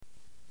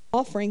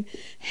offering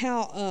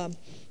how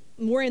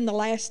we're in the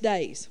last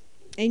days.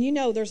 And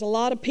there's a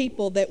lot of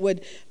people that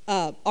would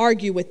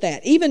argue with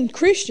that, even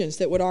Christians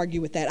that would argue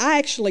with that. I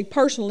actually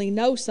personally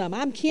know some.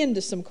 I'm kin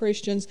to some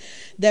Christians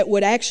that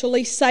would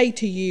actually say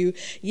to you,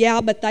 yeah,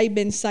 but they've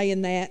been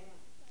saying that,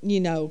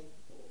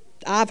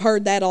 I've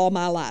heard that all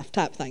my life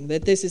type thing,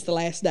 that this is the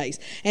last days.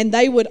 And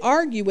they would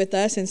argue with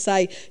us and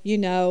say,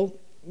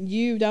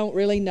 you don't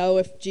really know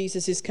if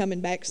Jesus is coming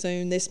back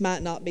soon. This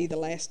might not be the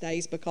last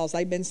days because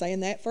they've been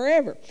saying that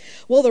forever.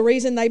 Well, the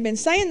reason they've been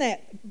saying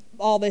that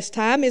all this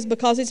time is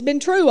because it's been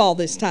true all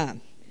this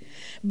time.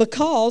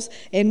 Because,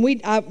 and we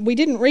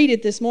didn't read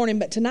it this morning,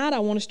 but tonight I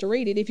want us to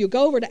read it. If you'll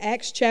go over to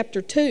Acts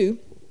chapter 2,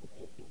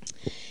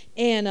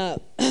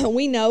 and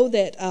we know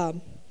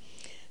that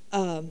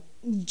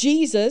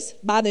Jesus,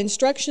 by the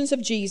instructions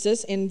of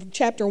Jesus, in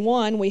chapter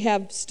 1, we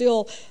have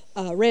still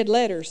red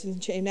letters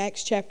in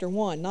Acts chapter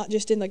 1, not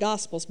just in the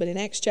Gospels, but in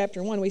Acts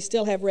chapter 1, we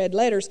still have red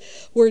letters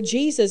where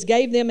Jesus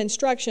gave them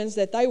instructions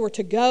that they were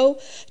to go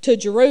to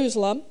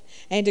Jerusalem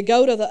and to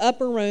go to the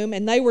upper room,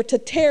 and they were to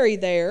tarry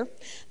there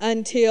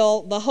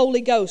until the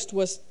Holy Ghost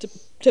was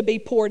to be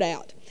poured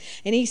out.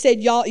 And he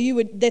said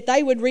that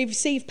they would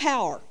receive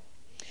power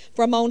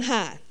from on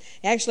high.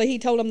 Actually, he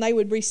told them they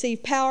would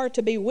receive power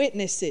to be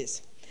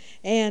witnesses.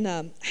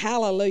 And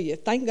hallelujah.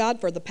 Thank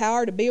God for the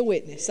power to be a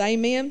witness.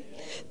 Amen.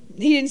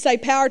 He didn't say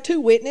power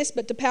to witness,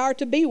 but the power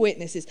to be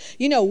witnesses.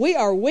 We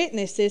are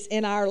witnesses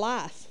in our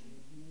life.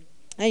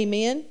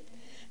 Amen.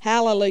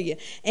 Hallelujah.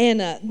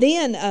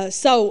 And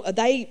so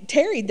they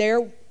tarried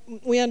there,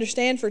 we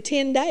understand, for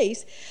 10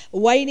 days,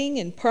 waiting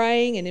and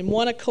praying and in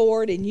one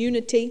accord, in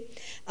unity,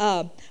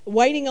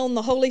 waiting on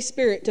the Holy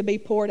Spirit to be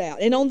poured out.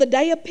 And on the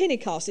day of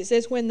Pentecost, it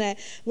says when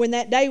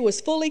that day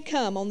was fully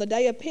come, on the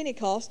day of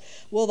Pentecost,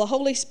 well, the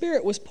Holy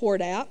Spirit was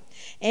poured out.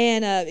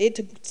 And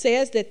it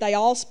says that they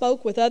all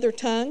spoke with other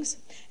tongues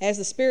as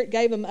the Spirit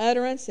gave them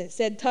utterance. It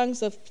said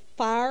tongues of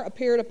fire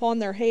appeared upon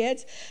their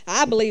heads.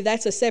 I believe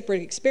that's a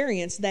separate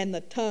experience than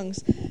the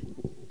tongues.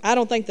 I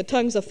don't think the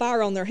tongues of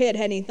fire on their head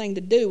had anything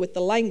to do with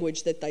the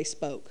language that they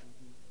spoke.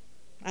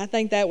 I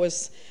think that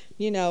was,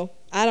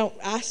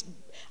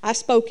 I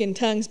spoke in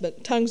tongues,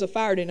 but tongues of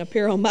fire didn't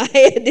appear on my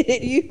head,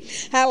 did you?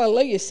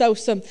 Hallelujah. So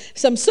some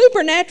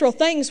supernatural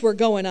things were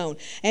going on.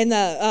 And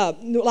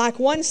like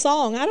one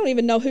song, I don't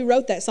even know who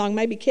wrote that song.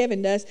 Maybe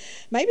Kevin does.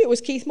 Maybe it was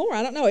Keith Moore.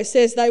 I don't know. It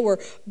says they were,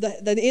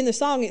 in the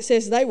song it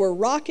says they were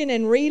rocking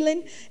and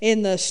reeling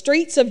in the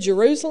streets of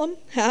Jerusalem.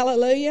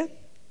 Hallelujah.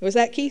 Was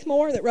that Keith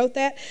Moore that wrote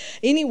that?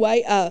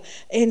 Anyway,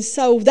 and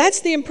so that's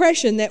the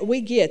impression that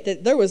we get,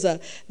 that there was a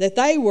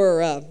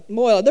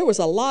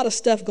lot of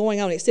stuff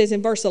going on. It says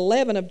in verse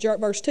 11 of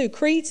verse 2,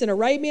 Cretes and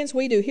Arabians,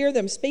 we do hear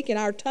them speak in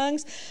our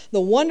tongues the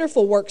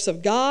wonderful works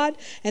of God.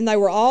 And they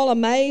were all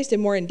amazed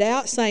and were in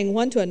doubt, saying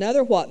one to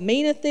another, what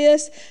meaneth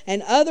this?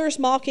 And others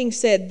mocking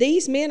said,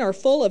 these men are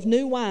full of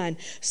new wine.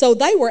 So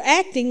they were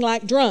acting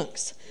like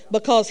drunks.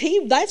 Because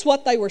that's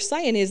what they were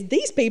saying, is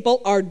these people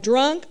are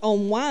drunk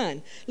on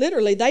wine.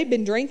 Literally, they've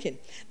been drinking.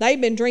 They've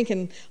been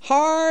drinking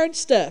hard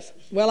stuff.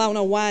 Well, I don't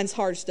know wine's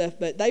hard stuff,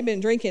 but they've been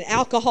drinking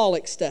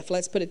alcoholic stuff.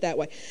 Let's put it that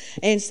way.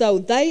 And so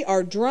they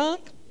are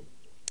drunk.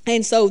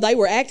 And so they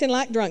were acting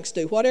like drunks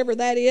do, whatever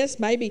that is,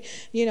 maybe,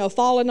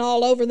 falling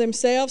all over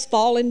themselves,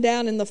 falling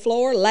down in the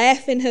floor,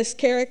 laughing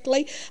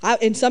hysterically.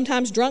 And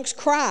sometimes drunks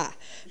cry.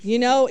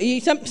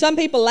 Some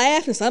people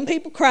laugh and some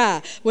people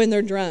cry when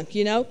they're drunk,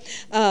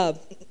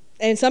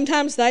 And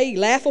sometimes they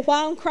laugh a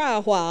while and cry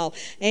a while.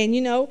 And,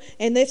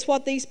 and that's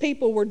what these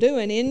people were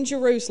doing in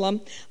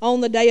Jerusalem on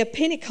the day of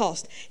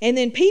Pentecost. And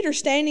then Peter,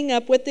 standing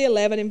up with the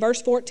 11 in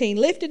verse 14,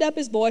 lifted up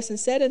his voice and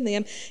said unto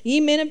them, Ye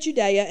men of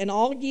Judea, and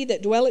all ye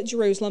that dwell at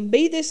Jerusalem,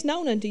 be this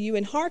known unto you,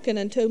 and hearken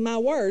unto my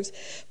words.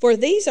 For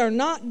these are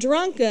not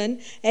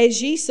drunken,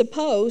 as ye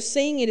suppose,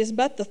 seeing it is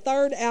but the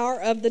third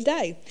hour of the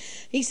day.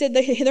 He said,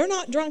 they're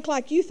not drunk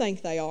like you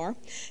think they are.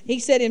 He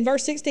said in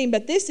verse 16,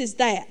 but this is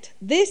that.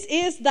 This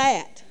is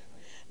that.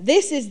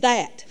 This is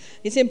that.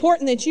 It's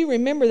important that you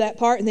remember that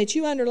part and that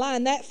you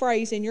underline that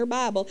phrase in your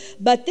Bible.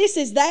 But this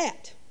is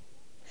that.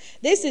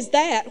 This is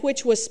that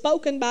which was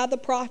spoken by the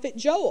prophet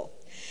Joel.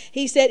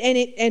 He said, and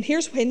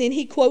then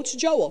he quotes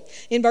Joel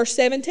in verse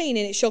 17,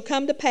 and it shall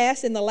come to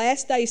pass in the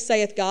last days,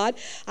 saith God,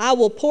 I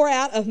will pour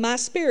out of my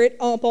spirit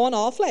upon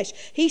all flesh.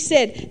 He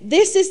said,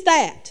 this is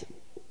that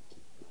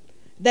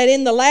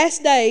in the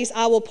last days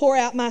I will pour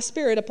out my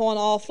spirit upon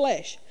all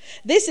flesh.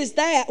 This is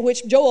that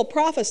which Joel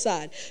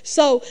prophesied.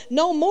 So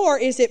no more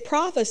is it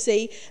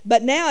prophecy,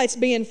 but now it's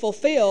being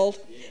fulfilled.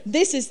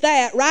 This is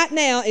that. Right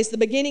now is the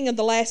beginning of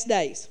the last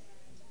days.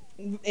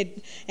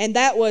 And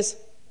that was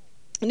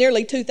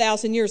nearly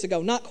 2,000 years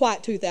ago. Not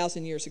quite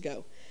 2,000 years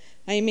ago.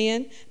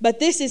 Amen. But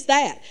this is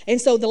that. And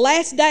so the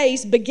last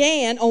days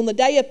began on the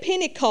day of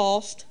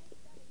Pentecost.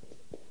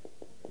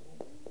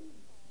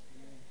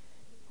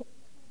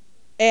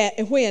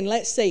 When,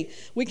 let's see,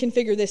 we can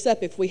figure this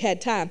up if we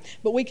had time,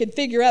 but we could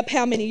figure up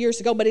how many years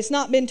ago, but it's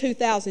not been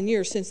 2,000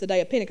 years since the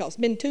day of Pentecost.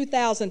 It's been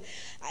 2,000,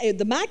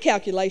 my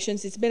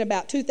calculations, it's been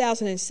about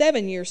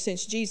 2,007 years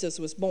since Jesus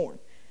was born.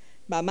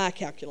 by my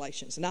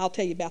calculations. And I'll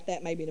tell you about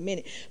that maybe in a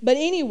minute. But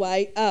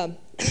anyway,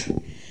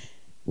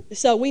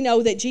 so we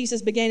know that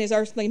Jesus began his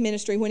earthly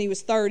ministry when he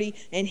was 30,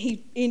 and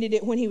he ended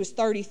it when he was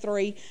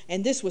 33.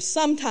 And this was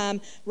sometime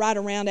right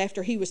around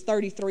after he was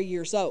 33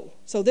 years old.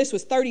 So this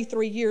was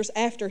 33 years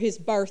after his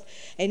birth.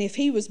 And if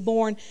he was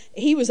born,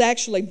 he was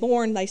actually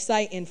born, they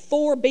say, in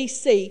 4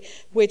 BC,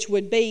 which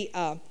would be...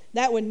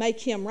 that would make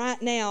him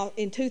right now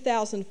in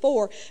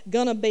 2004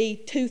 going to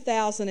be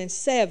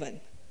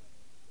 2007.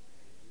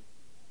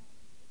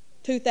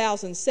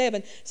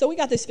 2007. So we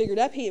got this figured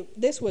up.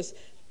 This was,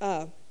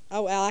 well,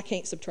 I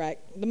can't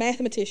subtract. The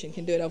mathematician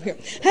can do it over here.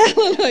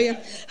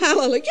 Hallelujah.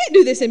 Hallelujah. Can't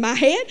do this in my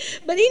head.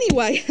 But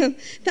anyway,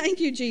 thank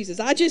you, Jesus.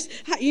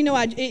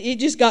 It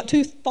just got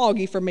too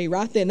foggy for me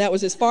right then. That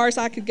was as far as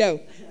I could go.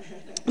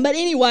 But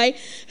anyway,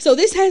 so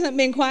this hasn't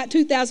been quite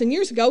 2,000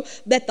 years ago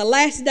that the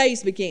last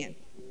days began.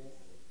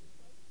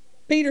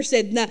 Peter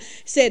said,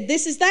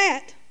 this is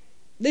that.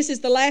 This is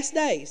the last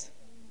days.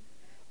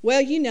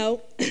 Well,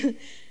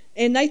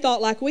 and they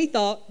thought like we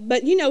thought.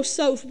 But,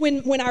 so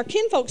when our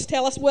kinfolks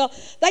tell us, well,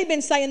 they've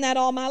been saying that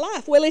all my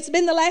life. Well, it's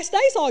been the last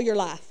days all your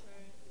life.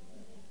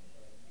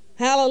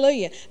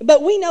 Hallelujah.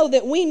 But we know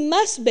that we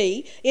must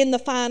be in the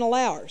final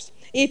hours.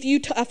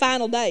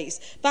 Final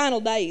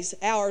days,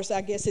 hours, I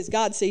guess, as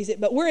God sees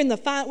it. But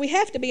we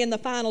have to be in the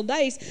final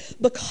days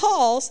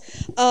because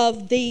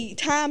of the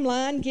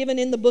timeline given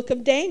in the book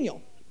of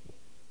Daniel,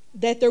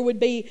 that there would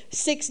be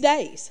 6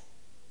 days.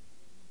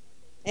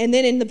 And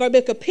then in the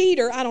book of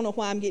Peter, I don't know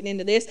why I'm getting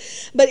into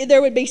this, but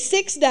there would be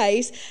 6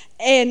 days.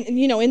 And,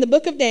 in the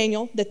book of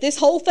Daniel, that this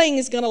whole thing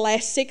is going to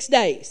last 6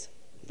 days.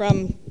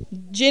 From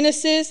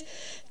Genesis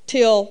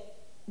till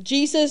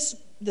Jesus,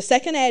 the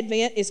second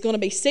advent, is going to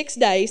be 6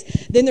 days.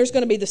 Then there's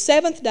going to be the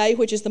 7th day,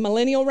 which is the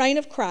millennial reign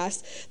of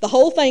Christ. The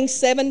whole thing's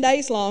 7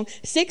 days long,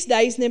 6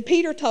 days. And then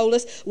Peter told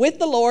us, with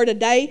the Lord, a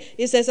day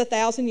is as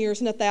 1,000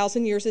 years, and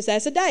 1,000 years is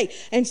as a day.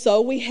 And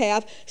so we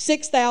have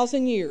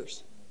 6,000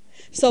 years.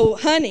 So,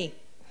 honey,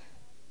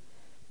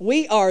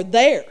 we are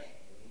there.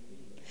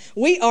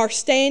 We are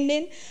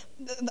standing.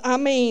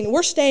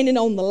 We're standing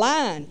on the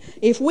line.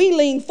 If we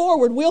lean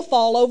forward, we'll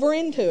fall over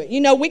into it.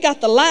 We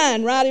got the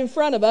line right in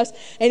front of us,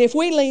 and if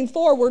we lean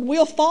forward,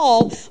 we'll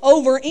fall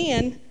over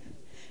in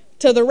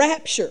to the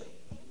rapture.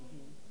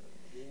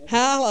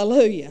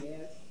 Hallelujah.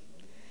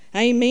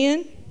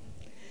 Amen.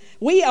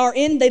 We are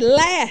in the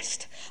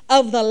last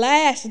of the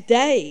last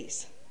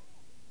days.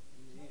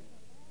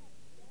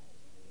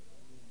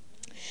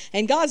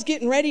 And God's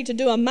getting ready to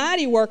do a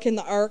mighty work in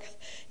the earth.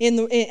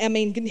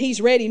 He's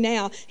ready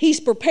now.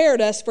 He's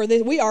prepared us for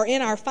this. We are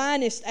in our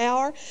finest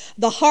hour.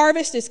 The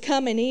harvest is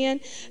coming in.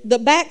 The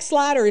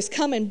backslider is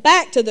coming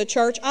back to the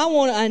church. I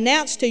want to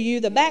announce to you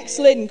the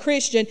backslidden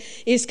Christian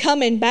is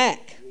coming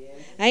back.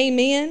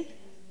 Amen.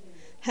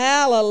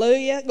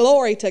 Hallelujah.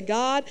 Glory to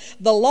God.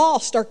 The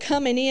lost are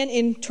coming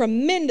in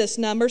tremendous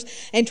numbers,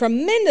 and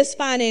tremendous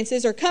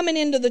finances are coming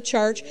into the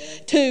church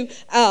to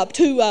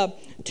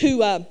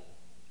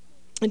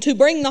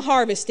bring the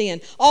harvest in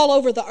all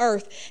over the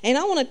earth. And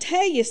I want to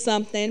tell you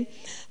something.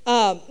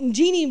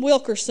 Jeannie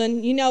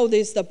Wilkerson,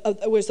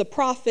 was a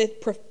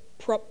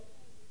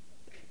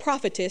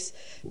prophetess,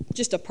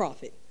 just a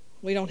prophet.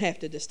 We don't have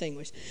to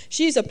distinguish.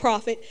 She's a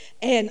prophet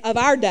and of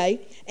our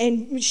day,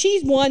 and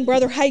she's one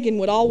Brother Hagin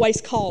would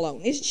always call on.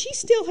 Is she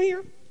still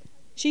here?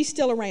 She's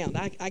still around,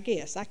 I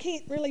guess. I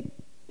can't really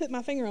put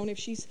my finger on if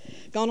she's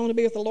gone on to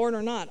be with the Lord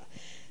or not.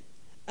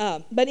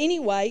 But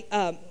anyway,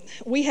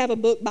 we have a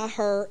book by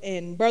her,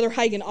 and Brother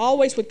Hagin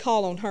always would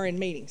call on her in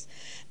meetings,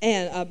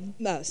 and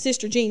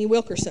Sister Jeannie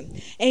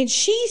Wilkerson. And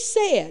she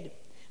said,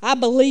 I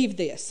believe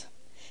this,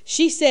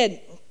 she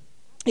said,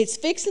 it's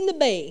fixing to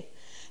be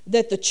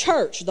that the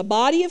church, the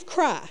body of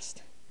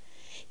Christ,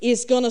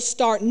 is going to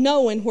start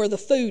knowing where the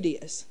food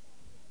is.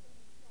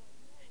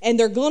 And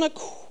they're going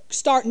to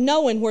start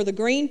knowing where the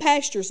green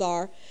pastures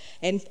are.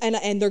 And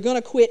they're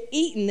going to quit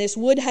eating this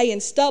wood, hay,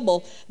 and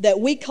stubble that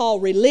we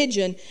call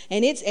religion,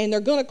 and they're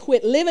going to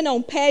quit living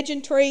on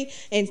pageantry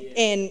and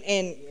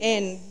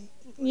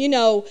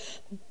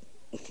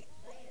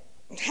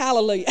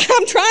hallelujah.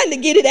 I'm trying to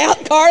get it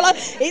out, Carla.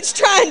 It's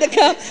trying to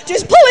come.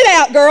 Just pull it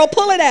out, girl.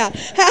 Pull it out.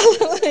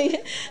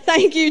 Hallelujah.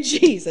 Thank you,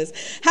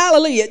 Jesus.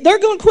 Hallelujah. They're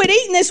going to quit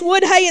eating this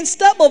wood, hay, and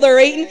stubble they're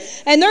eating,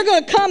 and they're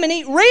going to come and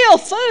eat real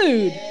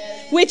food,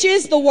 which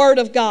is the Word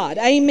of God.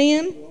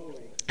 Amen.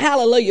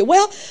 Hallelujah.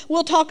 Well,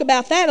 we'll talk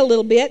about that a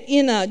little bit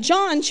in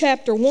John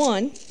chapter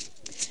 1.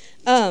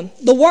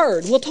 The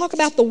Word. We'll talk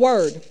about the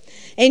Word.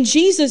 And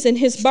Jesus in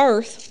His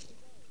birth.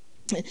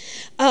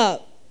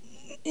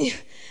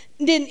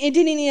 Did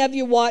any of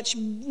you watch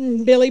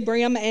Billy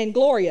Brim and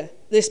Gloria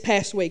this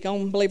past week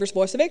on Believer's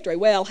Voice of Victory?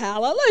 Well,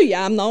 hallelujah.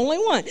 I'm the only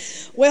one.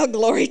 Well,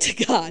 glory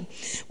to God.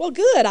 Well,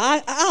 good.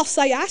 I'll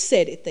say I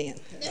said it then.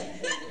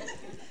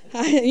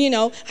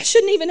 I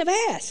shouldn't even have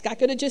asked. I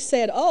could have just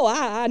said,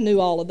 I knew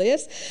all of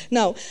this.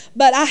 No,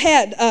 but I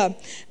had,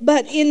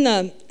 but in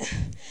the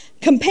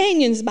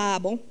Companion's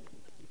Bible,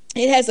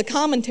 it has a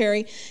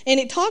commentary, and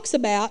it talks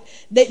about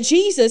that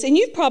Jesus, and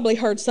you've probably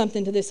heard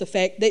something to this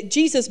effect, that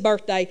Jesus'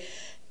 birthday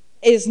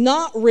is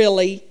not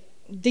really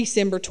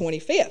December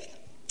 25th.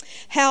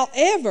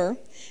 However,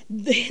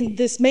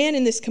 this man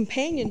in this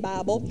companion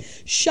Bible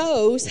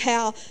shows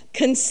how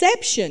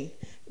conception,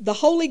 the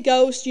Holy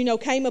Ghost,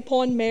 came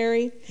upon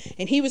Mary,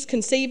 and he was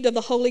conceived of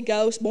the Holy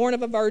Ghost, born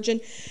of a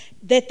virgin,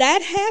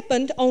 that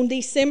happened on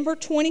December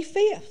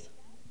 25th.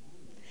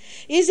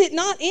 Is it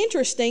not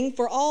interesting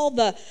for all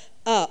the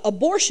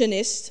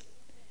abortionists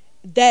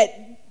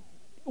that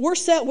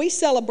we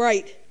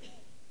celebrate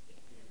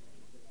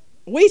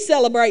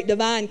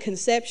divine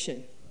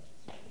conception?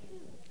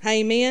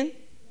 Amen.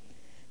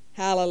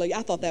 Hallelujah.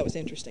 I thought that was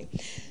interesting.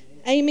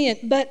 Amen.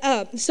 But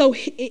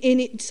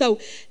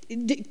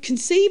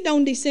conceived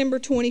on December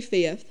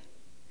 25th,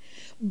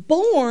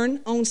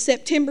 born on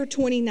September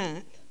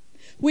 29th,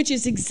 which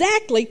is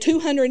exactly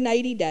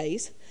 280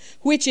 days,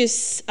 which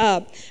is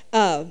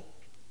 40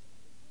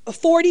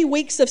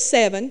 weeks of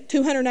 7.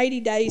 280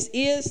 days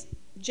is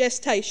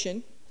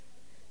gestation.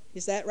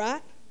 Is that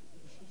right?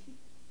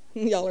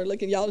 Y'all are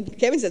looking,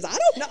 Kevin says, I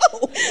don't know.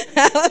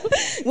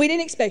 We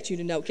didn't expect you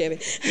to know, Kevin.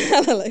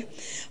 Hallelujah.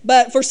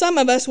 But for some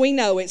of us, we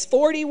know it's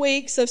 40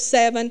 weeks of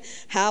 7.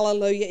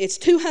 Hallelujah. It's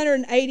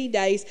 280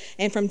 days.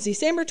 And from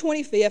December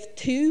 25th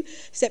to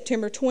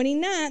September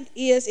 29th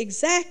is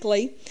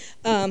exactly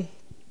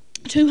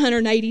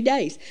 280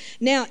 days.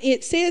 Now,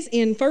 it says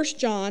in 1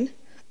 John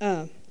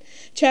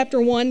chapter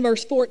 1,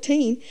 verse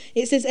 14,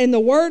 it says, and the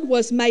Word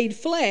was made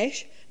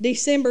flesh,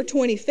 December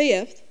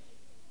 25th,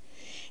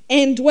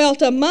 and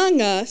dwelt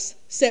among us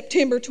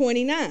September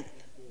 29th.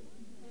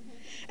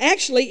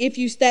 Actually,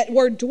 that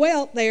word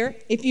dwelt there,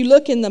 if you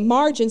look in the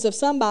margins of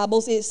some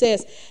Bibles, it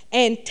says,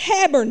 and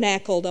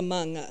tabernacled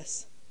among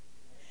us.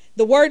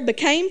 The Word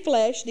became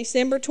flesh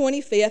December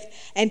 25th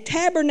and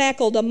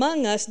tabernacled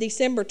among us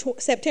September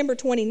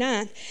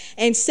 29th.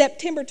 And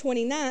September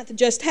 29th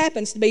just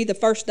happens to be the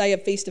first day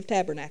of Feast of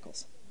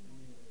Tabernacles.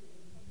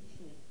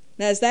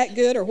 Now, is that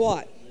good or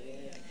what?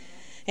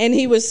 And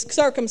he was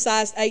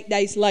circumcised 8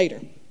 days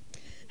later.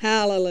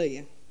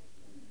 Hallelujah.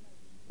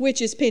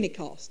 Which is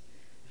Pentecost.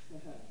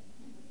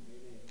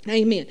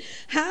 Amen.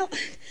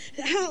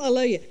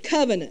 Hallelujah.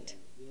 Covenant.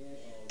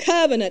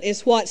 Covenant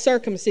is what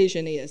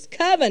circumcision is.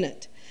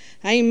 Covenant.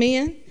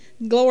 Amen.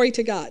 Glory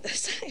to God.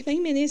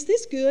 Amen. Is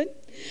this good?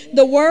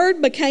 The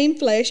Word became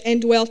flesh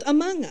and dwelt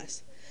among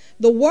us.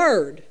 The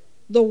Word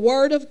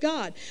of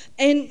God.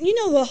 And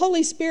the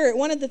Holy Spirit,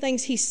 one of the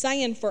things He's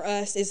saying for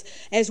us is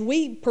as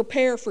we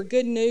prepare for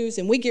good news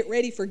and we get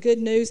ready for good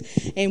news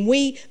and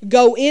we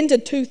go into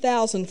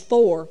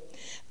 2004,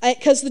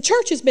 because the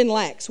church has been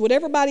lax. Would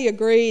everybody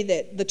agree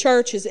that the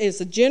church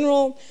is a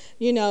general,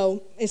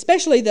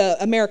 especially the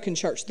American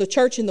church, the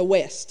church in the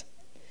West,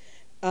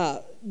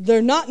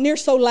 they're not near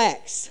so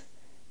lax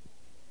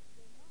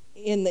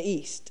in the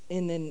East.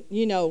 And then,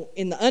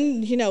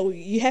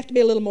 you have to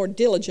be a little more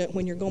diligent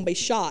when you're going to be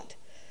shot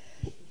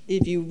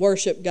if you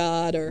worship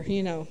God or,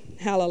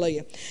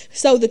 hallelujah.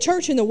 So the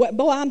church in the West,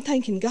 boy, I'm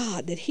thanking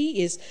God that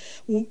He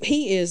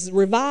is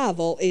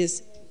revival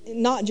is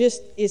not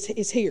just,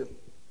 is here.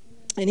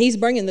 And He's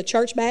bringing the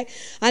church back.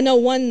 I know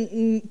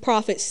one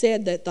prophet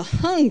said that the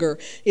hunger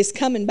is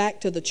coming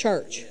back to the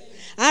church.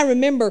 I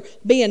remember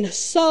being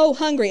so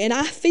hungry, and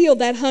I feel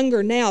that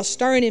hunger now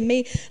stirring in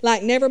me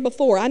like never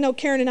before. I know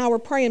Karen and I were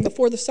praying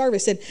before the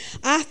service, and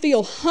I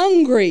feel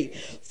hungry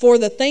for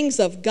the things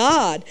of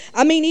God.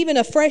 I mean, even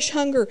a fresh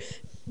hunger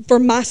for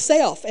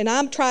myself, and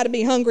I try to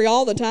be hungry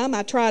all the time.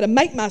 I try to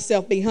make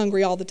myself be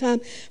hungry all the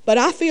time, but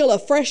I feel a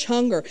fresh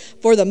hunger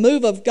for the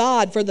move of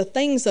God, for the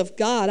things of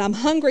God. I'm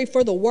hungry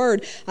for the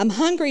Word. I'm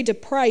hungry to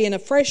pray in a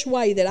fresh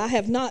way that I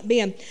have not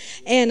been,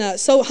 and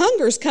so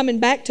hunger's coming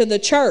back to the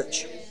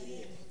church.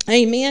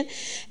 Amen.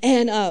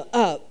 And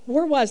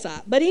where was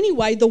I? But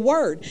anyway, the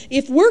Word.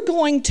 If we're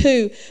going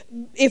to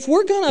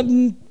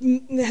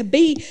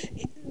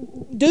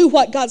do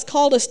what God's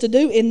called us to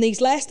do in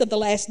these last of the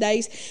last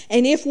days,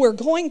 and if we're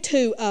going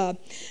to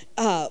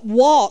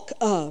walk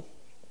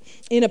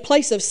in a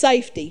place of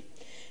safety,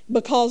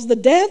 because the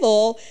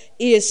devil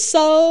is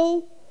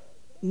so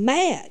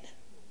mad.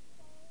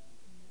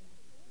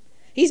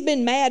 He's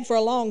been mad for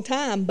a long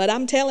time, but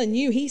I'm telling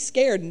you, he's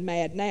scared and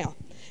mad now.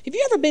 Have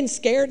you ever been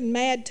scared and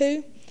mad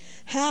too?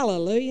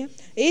 Hallelujah.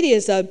 It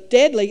is a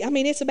deadly,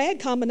 it's a bad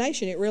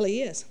combination. It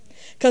really is.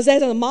 Because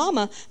as a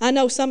mama, I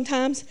know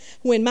sometimes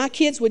when my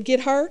kids would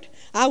get hurt,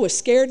 I was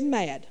scared and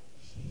mad.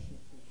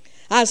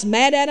 I was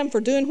mad at them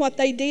for doing what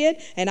they did,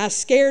 and I was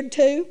scared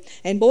too.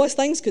 And boys,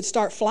 things could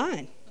start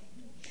flying.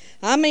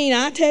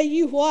 I tell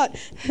you what,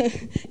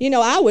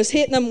 I was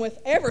hitting them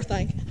with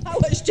everything. I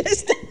was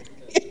just...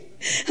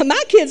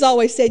 My kids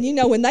always said,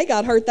 when they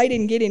got hurt, they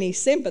didn't get any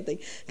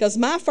sympathy. Because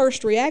my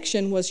first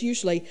reaction was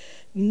usually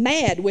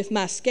mad with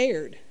my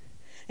scared.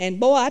 And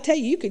boy, I tell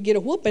you, you could get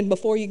a whooping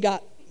before you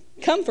got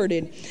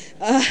comforted.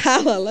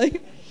 Hallelujah.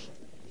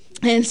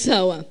 And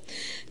so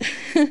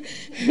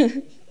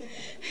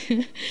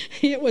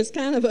it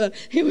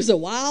was a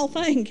wild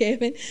thing,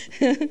 Kevin.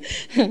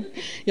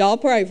 Y'all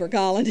pray for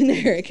Colin and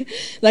Eric.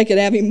 They could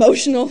have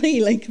emotional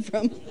healing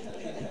from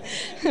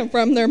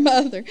their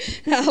mother.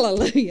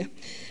 Hallelujah.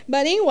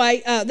 But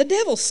anyway, the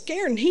devil's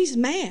scared and he's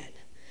mad.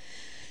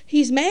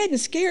 He's mad and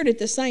scared at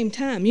the same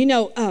time.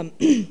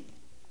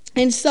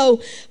 And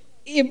so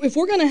if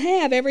we're going to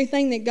have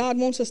everything that God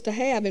wants us to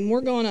have, and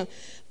we're going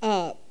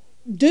to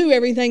do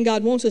everything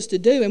God wants us to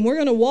do, and we're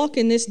going to walk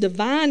in this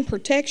divine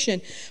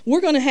protection,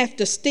 we're going to have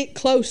to stick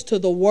close to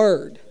the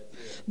Word.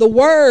 The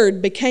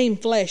Word became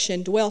flesh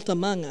and dwelt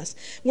among us.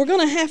 We're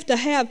going to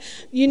have,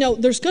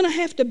 there's going to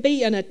have to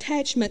be an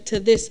attachment to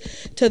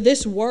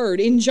this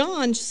Word. In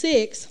John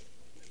 6,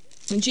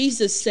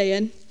 Jesus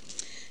said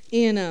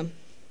in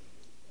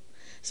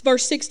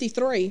verse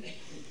 63,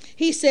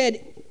 he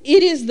said,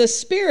 "It is the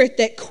Spirit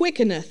that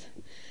quickeneth,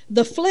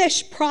 the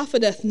flesh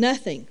profiteth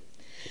nothing."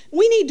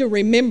 We need to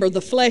remember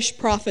the flesh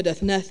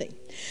profiteth nothing.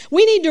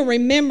 We need to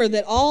remember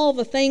that all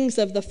the things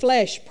of the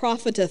flesh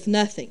profiteth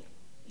nothing.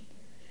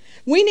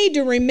 We need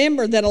to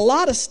remember that a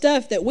lot of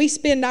stuff that we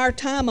spend our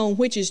time on,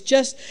 which is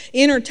just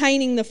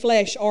entertaining the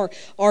flesh or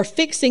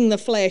fixing the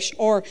flesh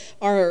or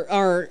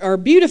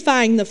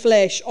beautifying the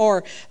flesh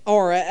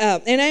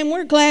and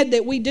we're glad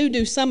that we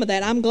do some of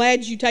that. I'm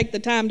glad you take the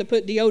time to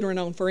put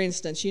deodorant on, for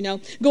instance.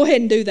 Go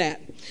ahead and do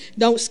that.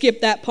 Don't skip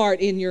that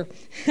part in your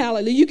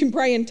hallelujah. You can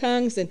pray in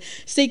tongues and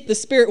seek the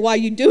Spirit while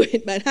you do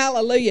it, but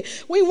hallelujah.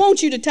 We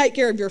want you to take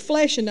care of your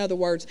flesh, in other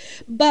words.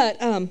 But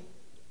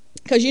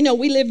because,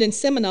 we lived in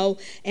Seminole,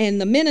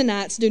 and the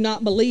Mennonites do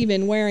not believe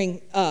in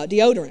wearing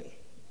deodorant.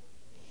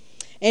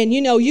 And,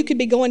 you could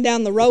be going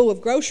down the row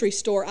of grocery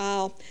store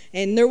aisle,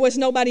 and there was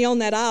nobody on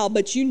that aisle,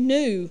 but you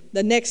knew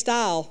the next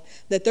aisle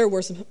that there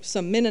were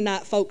some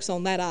Mennonite folks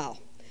on that aisle,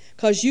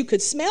 because you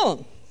could smell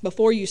them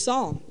before you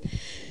saw them.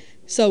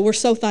 So we're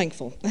so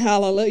thankful.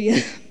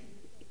 Hallelujah.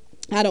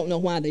 I don't know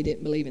why they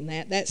didn't believe in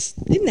that.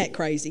 Isn't that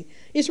crazy?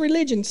 Is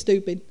religion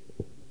stupid?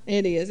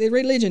 It is.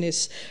 Religion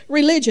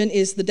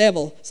is the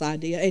devil's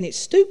idea, and it's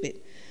stupid.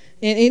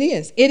 And it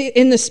is.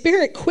 And the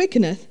Spirit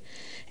quickeneth,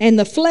 and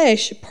the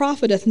flesh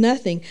profiteth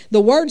nothing. The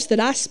words that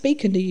I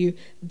speak unto you,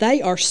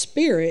 they are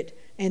spirit,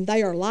 and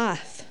they are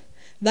life.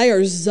 They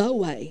are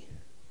Zoe.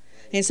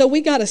 And so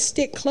we got to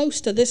stick close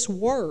to this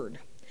word.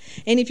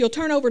 And if you'll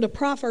turn over to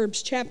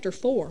Proverbs chapter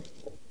 4.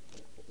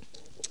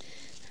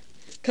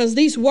 Because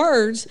this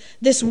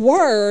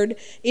word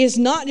is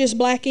not just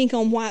black ink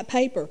on white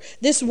paper.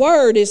 This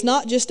word is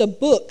not just a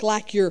book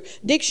like your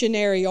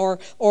dictionary or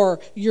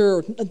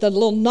the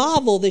little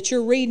novel that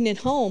you're reading at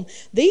home.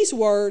 These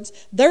words,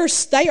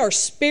 they are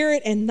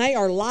spirit and they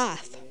are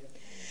life.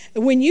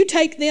 When you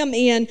take them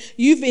in,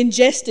 you've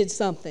ingested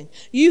something.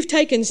 You've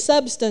taken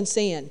substance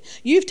in.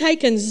 You've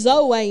taken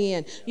Zoe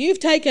in. You've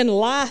taken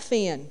life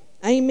in.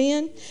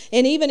 Amen.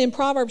 And even in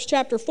Proverbs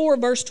chapter 4,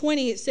 verse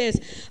 20, it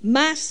says,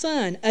 "My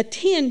son,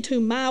 attend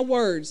to my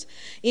words.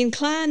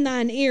 Incline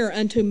thine ear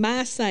unto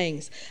my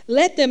sayings.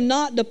 Let them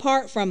not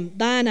depart from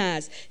thine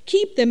eyes.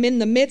 Keep them in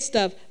the midst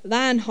of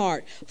thine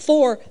heart,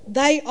 for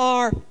they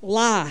are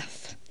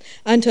life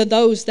unto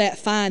those that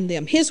find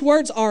them." His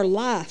words are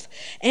life,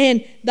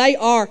 and they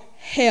are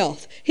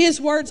health. His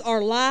words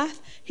are life.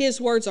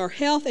 His words are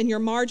health, and your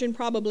margin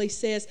probably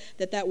says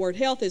that word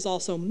health is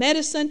also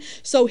medicine.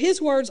 So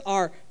his words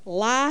are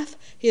life.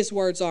 His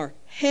words are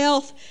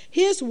health.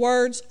 His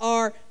words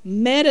are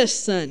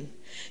medicine.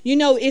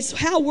 It's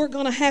how we're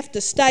going to have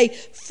to stay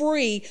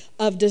free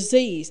of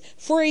disease,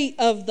 free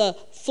of the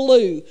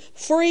flu,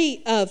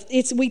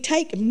 we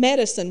take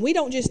medicine. We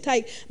don't just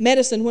take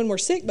medicine when we're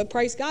sick, but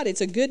praise God,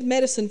 it's a good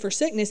medicine for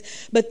sickness.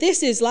 But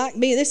this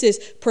is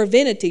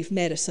preventative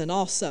medicine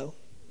also.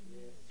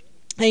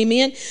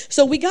 Amen.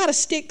 So we got to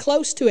stick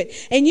close to it.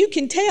 And you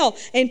can tell,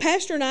 and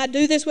Pastor and I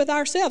do this with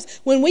ourselves.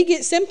 When we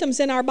get symptoms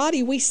in our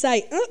body, we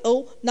say,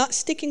 not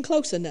sticking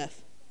close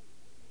enough.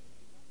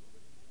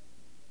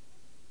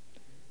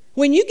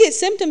 When you get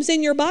symptoms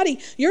in your body,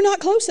 you're not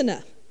close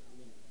enough.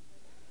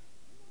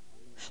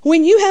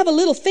 When you have a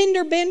little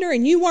fender bender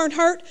and you weren't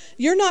hurt,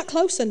 you're not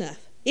close enough.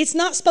 It's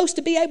not supposed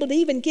to be able to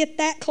even get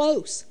that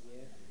close.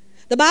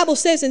 The Bible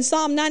says in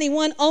Psalm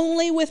 91,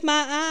 "Only with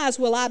my eyes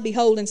will I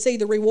behold and see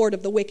the reward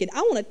of the wicked."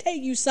 I want to tell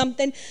you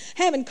something.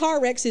 Having car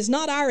wrecks is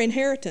not our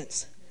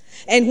inheritance.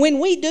 And when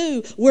we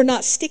do, we're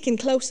not sticking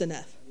close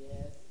enough.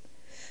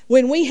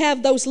 When we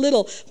have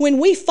when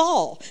we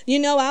fall.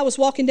 I was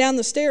walking down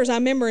the stairs, I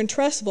remember in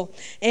Trussville,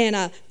 and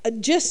I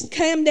just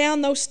came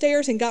down those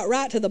stairs and got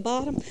right to the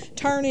bottom,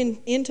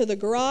 turning into the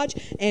garage,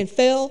 and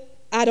fell,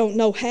 I don't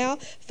know how,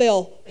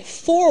 fell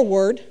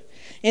forward,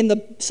 and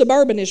the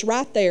Suburban is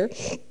right there.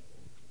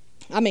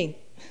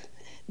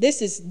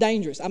 This is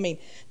dangerous.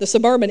 The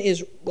Suburban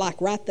is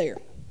like right there.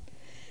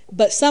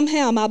 But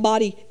somehow my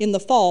body in the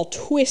fall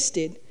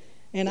twisted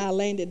and I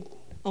landed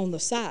on the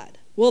side.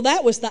 Well,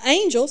 that was the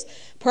angels.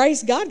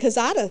 Praise God, because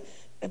I'd have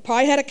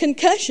probably had a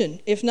concussion,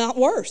 if not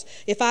worse,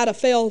 if I'd have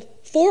fell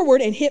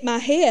forward and hit my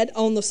head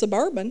on the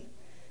Suburban.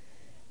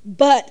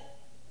 But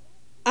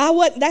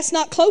that's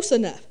not close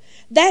enough.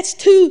 That's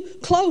too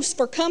close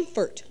for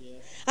comfort.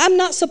 I'm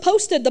not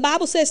supposed to. The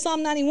Bible says,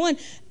 Psalm 91,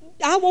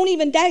 I won't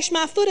even dash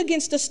my foot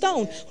against a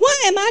stone.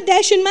 Why am I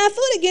dashing my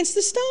foot against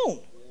the stone?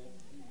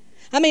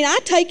 I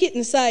take it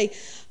and say,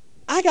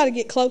 I got to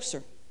get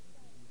closer.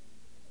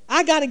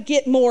 I got to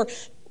get more.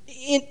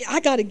 I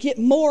got to get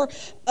more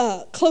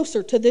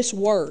closer to this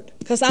word,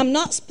 because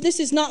this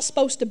is not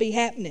supposed to be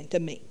happening to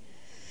me.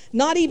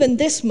 Not even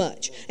this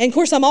much. And of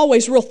course, I'm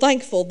always real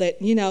thankful that,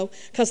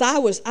 because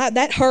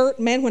that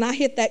hurt, man, when I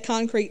hit that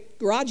concrete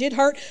garage, it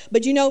hurt.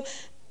 But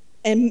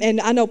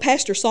and I know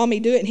Pastor saw me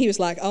do it, and he was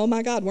like, oh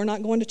my God, we're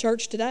not going to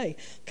church today.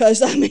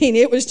 Because,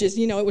 it was just,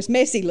 it was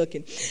messy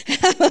looking.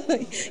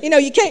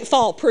 You can't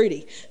fall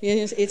pretty.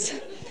 It's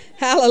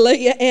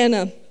hallelujah.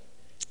 And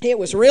it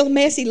was real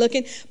messy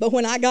looking. But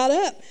when I got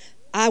up,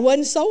 I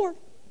wasn't sore.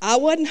 I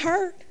wasn't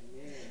hurt.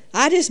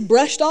 I just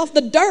brushed off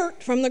the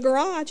dirt from the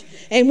garage,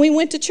 and we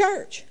went to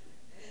church.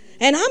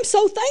 And I'm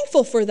so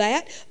thankful for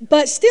that,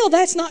 but still,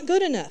 that's not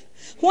good enough.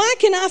 Why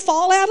can I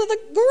fall out of the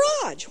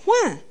garage?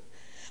 Why?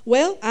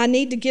 Well, I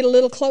need to get a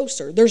little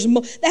closer.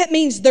 That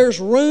means there's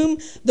room.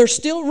 There's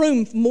still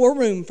more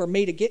room for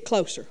me to get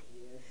closer.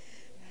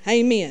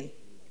 Amen.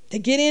 To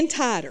get in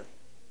tighter.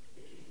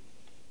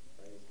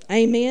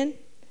 Amen.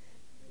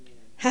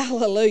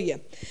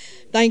 Hallelujah.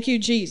 Thank you,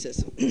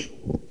 Jesus.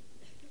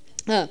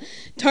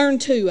 Turn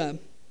to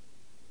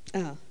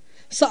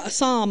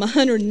Psalm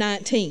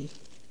 119.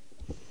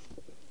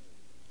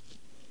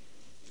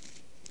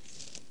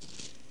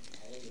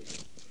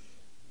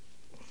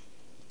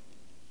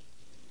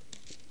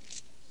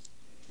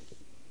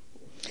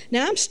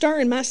 Now, I'm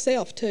stirring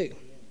myself too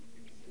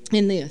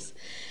in this.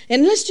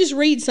 And let's just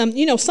read some.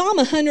 Psalm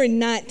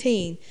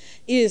 119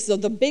 is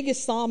the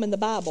biggest psalm in the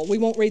Bible. We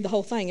won't read the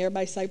whole thing.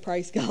 Everybody say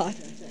praise God.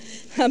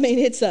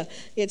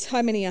 It's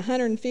how many?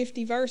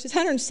 150 verses,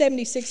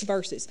 176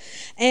 verses,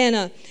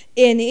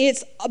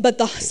 but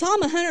the Psalm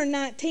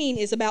 119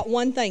 is about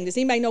one thing. Does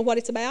anybody know what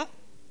it's about?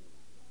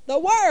 The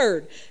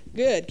Word.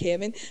 Good,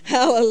 Kevin.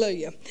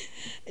 Hallelujah.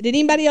 Did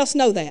anybody else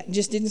know that?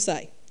 Just didn't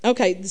say.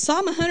 Okay,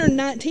 Psalm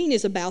 119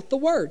 is about the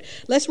Word.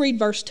 Let's read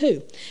verse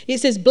 2. It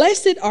says,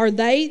 blessed are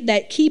they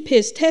that keep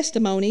His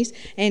testimonies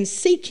and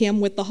seek Him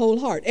with the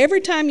whole heart.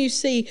 Every time you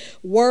see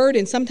Word,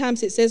 and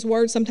sometimes it says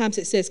Word, sometimes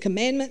it says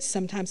commandments,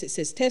 sometimes it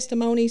says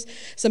testimonies,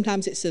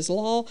 sometimes it says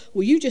law,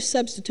 well, you just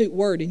substitute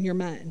Word in your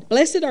mind.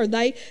 Blessed are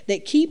they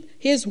that keep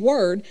His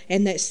Word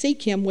and that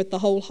seek Him with the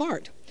whole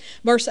heart.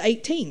 Verse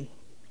 18.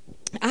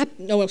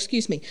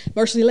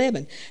 Verse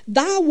 11.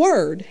 Thy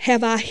word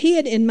have I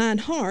hid in mine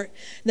heart,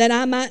 that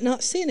I might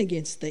not sin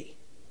against thee.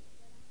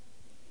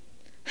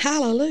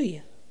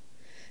 Hallelujah.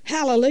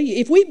 Hallelujah.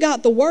 If we've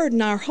got the word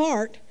in our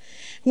heart,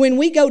 when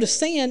we go to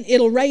sin,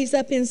 it'll raise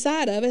up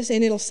inside of us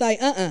and it'll say,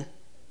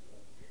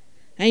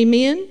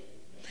 Amen.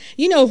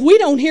 If we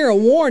don't hear a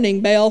warning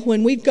bell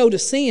when we go to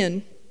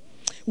sin,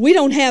 we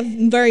don't have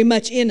very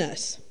much in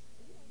us.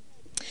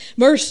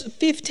 Verse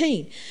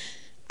 15.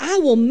 I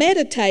will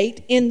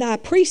meditate in thy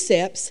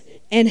precepts,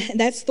 and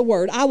that's the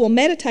word. I will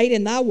meditate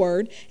in thy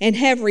word and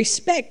have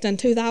respect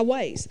unto thy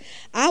ways.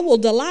 I will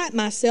delight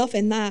myself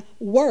in thy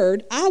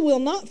word. I will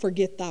not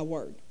forget thy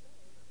word.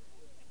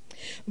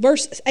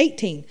 Verse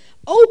 18.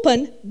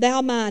 Open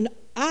thou mine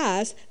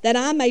eyes that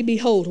I may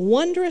behold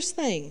wondrous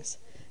things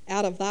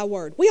out of thy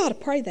word. We ought to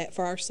pray that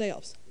for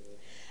ourselves.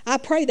 I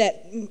pray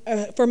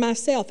that for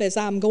myself as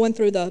I'm going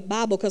through the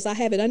Bible, because I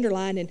have it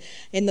underlined,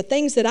 and the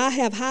things that I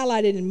have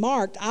highlighted and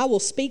marked, I will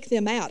speak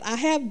them out. I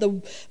have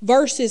the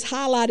verses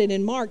highlighted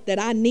and marked that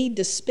I need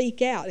to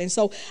speak out, and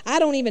so I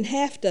don't even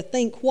have to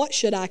think, what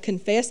should I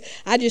confess?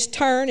 I just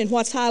turn, and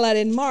what's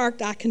highlighted and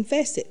marked, I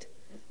confess it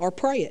or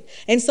pray it.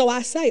 And so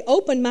I say,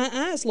 open my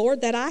eyes,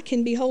 Lord, that I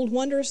can behold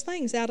wondrous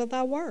things out of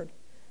thy word.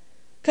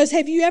 Because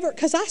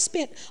I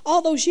spent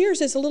all those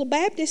years as a little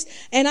Baptist,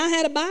 and I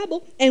had a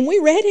Bible, and we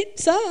read it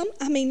some.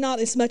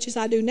 Not as much as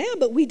I do now,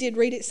 but we did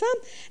read it some.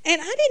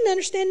 And I didn't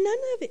understand none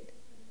of it.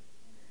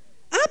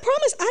 I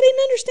promise I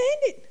didn't understand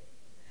it.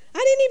 I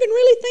didn't even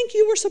really think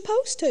you were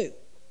supposed to.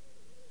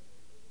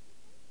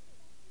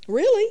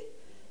 Really?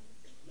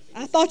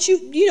 I thought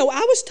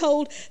I was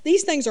told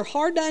these things are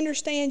hard to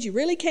understand. You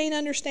really can't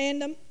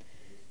understand them.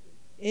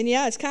 And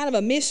yeah, it's kind of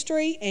a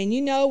mystery, and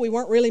we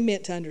weren't really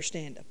meant to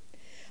understand them.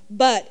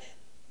 But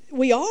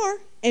we are.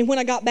 And when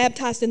I got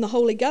baptized in the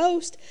Holy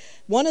Ghost,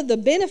 one of the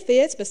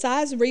benefits,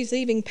 besides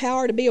receiving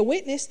power to be a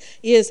witness,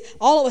 is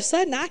all of a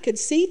sudden I could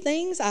see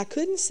things I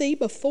couldn't see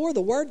before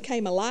the Word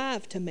came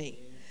alive to me.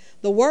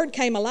 The Word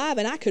came alive,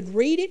 and I could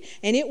read it,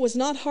 and it was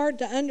not hard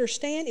to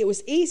understand. It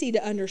was easy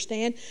to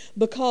understand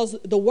because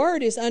the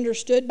Word is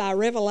understood by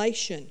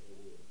revelation.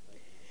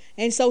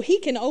 And so He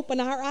can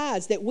open our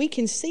eyes that we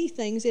can see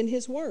things in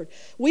His Word.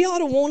 We ought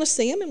to want to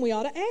see Him, and we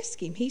ought to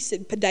ask Him. He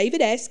said, David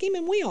asked Him,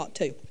 and we ought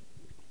to.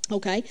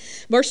 Okay,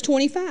 verse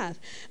 25.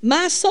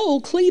 My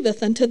soul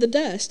cleaveth unto the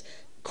dust.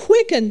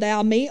 Quicken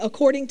thou me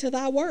according to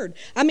thy word.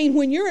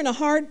 When you're in a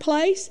hard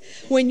place,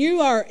 when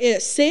you are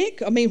sick,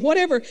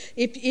 whatever,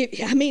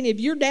 if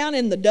you're down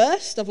in the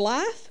dust of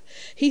life,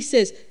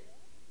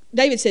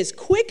 David says,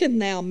 quicken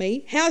thou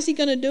me. How's he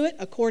going to do it?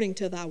 According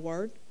to thy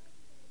word.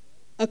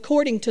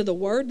 according to the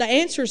Word. The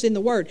answer's in the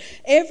Word.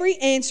 Every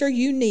answer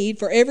you need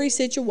for every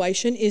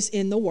situation is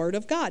in the Word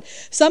of God.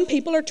 Some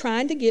people are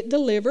trying to get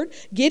delivered,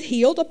 get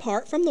healed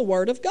apart from the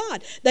Word of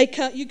God.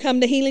 You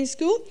come to healing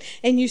school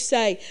and you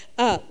say,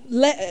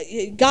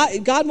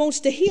 God wants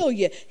to heal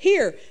you.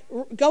 Here,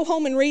 go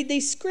home and read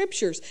these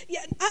scriptures.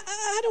 Yeah,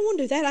 I don't want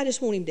to do that. I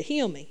just want Him to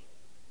heal me.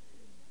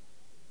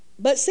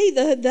 But see,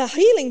 the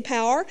healing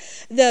power,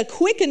 the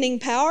quickening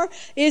power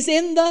is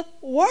in the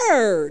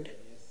Word.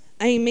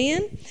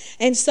 Amen.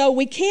 And so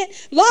we can't,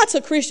 lots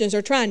of Christians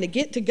are trying to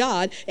get to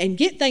God and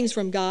get things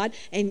from God,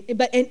 and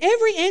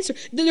every answer,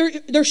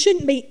 there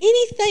shouldn't be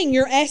anything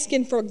you're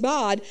asking for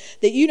God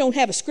that you don't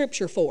have a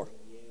scripture for.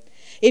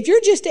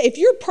 If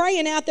you're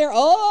praying out there,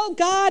 oh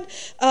God,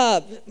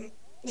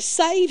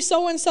 save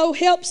so-and-so,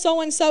 help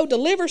so-and-so,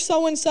 deliver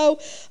so-and-so,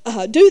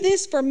 do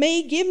this for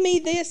me, give me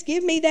this,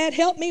 give me that,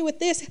 help me with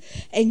this,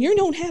 and you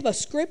don't have a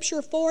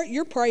scripture for it,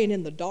 you're praying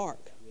in the dark.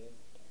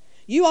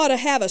 You ought to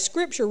have a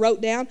scripture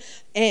wrote down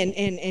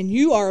and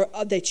you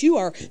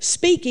are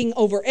speaking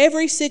over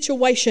every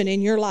situation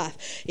in your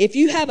life. If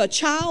you have a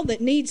child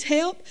that needs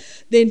help,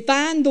 then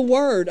find the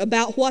word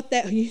about what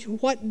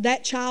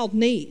that child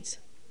needs.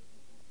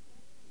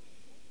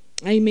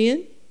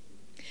 Amen.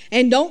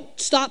 And don't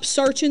stop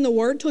searching the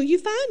Word till you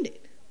find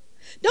it.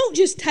 Don't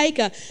just take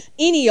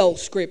any old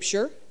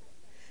scripture.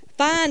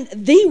 Find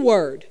the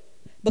Word,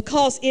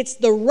 because it's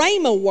the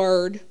Rhema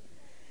Word.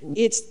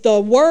 It's the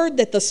Word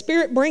that the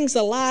Spirit brings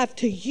alive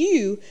to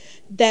you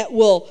that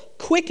will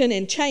quicken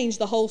and change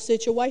the whole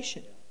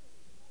situation.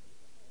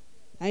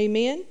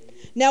 Amen.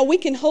 Now we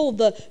can hold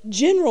the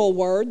general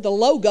Word, the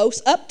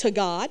Logos, up to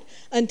God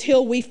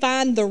until we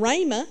find the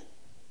Rhema.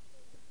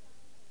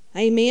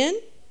 Amen.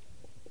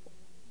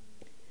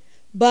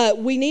 But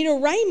we need a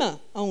rhema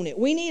on it.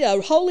 We need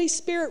a Holy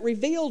Spirit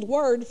revealed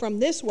word from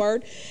this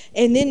word,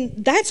 and then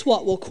that's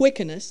what will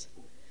quicken us.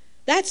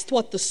 That's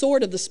what the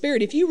sword of the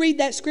Spirit. If you read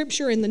that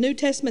scripture in the New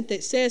Testament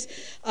that says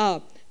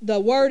the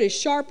word is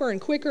sharper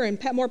and quicker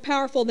and more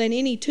powerful than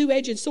any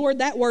two-edged sword,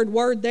 that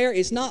word there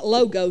is not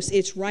logos,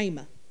 it's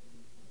rhema.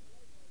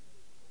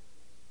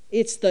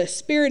 It's the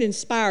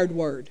Spirit-inspired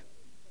word.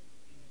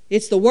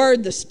 It's the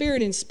word the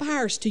Spirit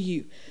inspires to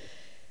you.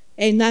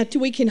 And that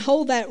we can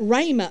hold that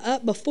rhema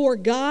up before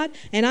God,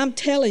 and I'm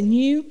telling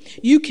you,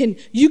 you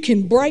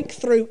can break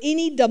through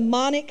any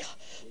demonic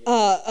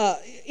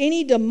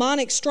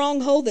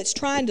stronghold that's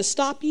trying to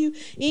stop you,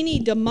 any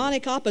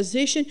demonic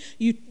opposition.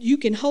 You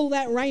can hold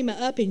that rhema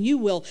up, and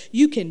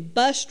you can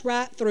bust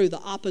right through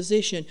the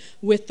opposition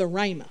with the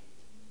rhema.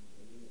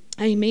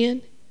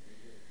 Amen.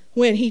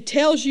 When He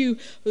gives you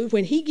the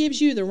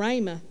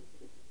rhema,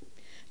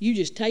 you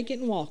just take it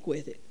and walk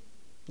with it.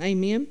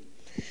 Amen.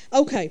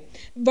 Okay,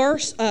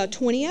 verse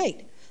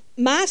 28.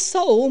 My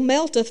soul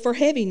melteth for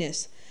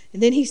heaviness.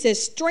 And then he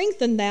says,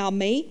 strengthen thou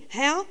me.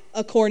 How?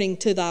 According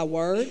to thy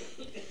word.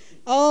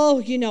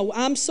 Oh,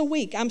 I'm so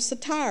weak. I'm so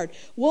tired.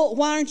 Well,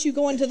 why aren't you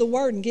going to the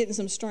word and getting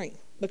some strength?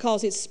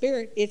 Because it's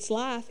spirit, it's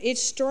life,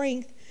 it's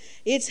strength,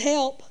 it's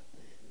help.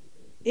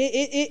 You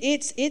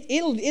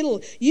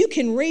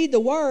can read the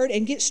word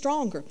and get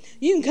stronger.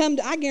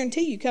 I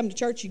guarantee you come to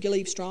church, you can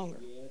leave stronger.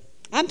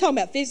 I'm talking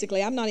about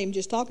physically. I'm not even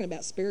just talking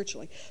about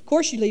spiritually. Of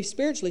course, you leave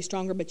spiritually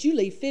stronger, but you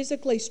leave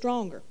physically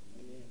stronger.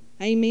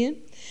 Amen.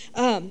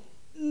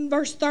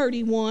 Verse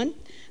 31,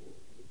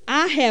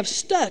 I have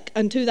stuck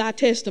unto thy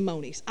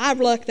testimonies. I've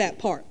liked that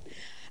part.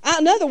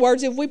 In other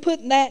words, if we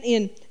put that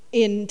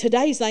in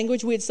today's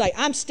language, we'd say,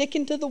 I'm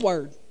sticking to the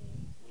word.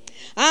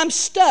 I'm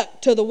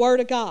stuck to the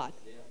word of God.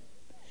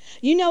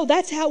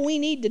 That's how we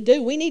need to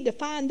do. We need to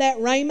find that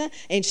rhema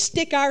and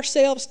stick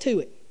ourselves to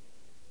it.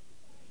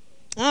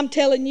 I'm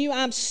telling you,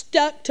 I'm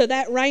stuck to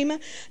that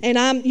rhema,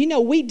 and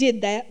we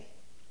did that.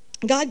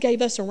 God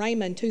gave us a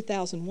rhema in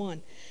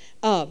 2001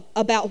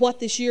 about what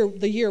the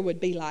year would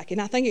be like,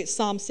 and I think it's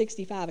Psalm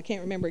 65. I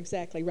can't remember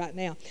exactly right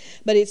now,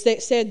 but it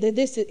said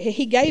that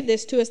He gave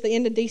this to us the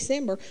end of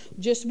December.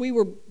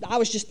 I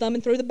was just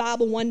thumbing through the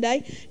Bible one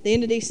day, the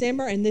end of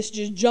December, and this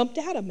just jumped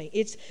out of me.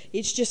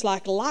 It's just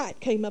like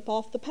light came up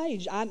off the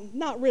page.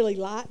 Not really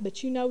light,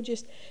 but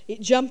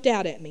it jumped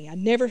out at me. I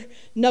never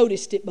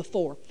noticed it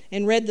before,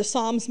 and read the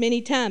Psalms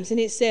many times,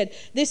 and it said,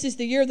 "This is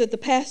the year that the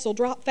paths will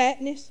drop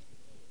fatness,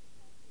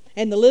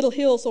 and the little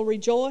hills will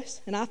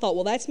rejoice." And I thought,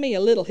 well, that's me, a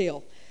little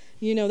hill.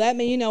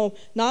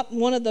 Not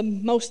one of the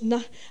most,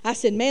 I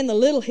said, man, the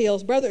little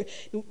hills,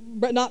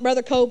 not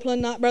Brother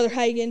Copeland, not Brother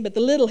Hagin, but the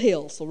little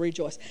hills will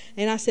rejoice.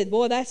 And I said,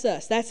 boy, that's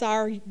us.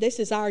 This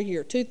is our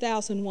year,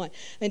 2001.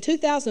 And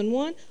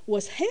 2001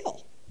 was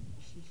hell.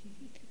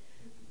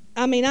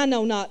 I mean, I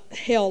know not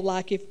hell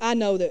I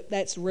know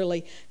that's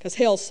really, because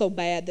hell's so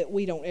bad that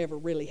we don't ever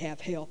really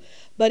have hell.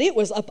 But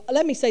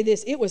let me say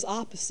this, it was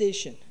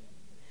opposition.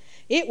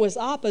 It was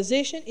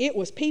opposition. It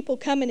was people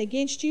coming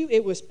against you.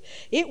 It was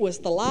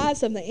the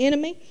lies of the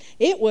enemy.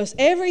 It was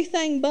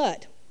everything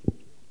but.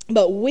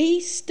 But we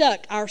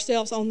stuck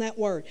ourselves on that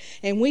word.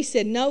 And we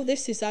said, no,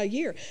 this is our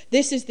year.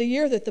 This is the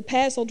year that the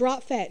paths will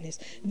drop fatness.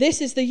 This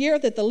is the year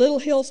that the little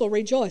hills will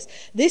rejoice.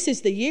 This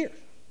is the year.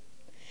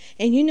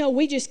 And you know,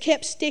 we just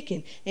kept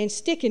sticking and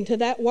sticking to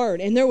that word.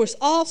 And there was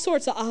all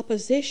sorts of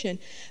opposition.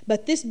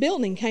 But this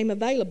building came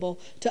available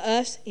to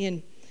us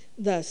in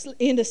the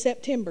end of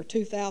September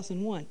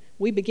 2001.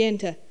 We began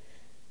to,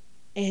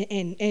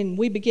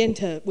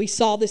 we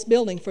saw this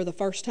building for the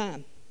first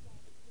time.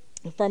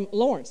 From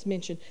Lawrence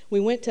mentioned, we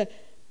went to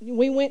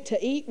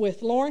eat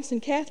with Lawrence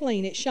and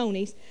Kathleen at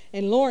Shoney's,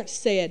 and Lawrence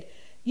said,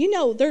 you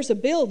know, there's a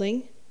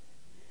building,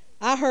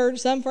 I heard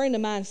some friend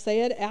of mine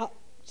said, out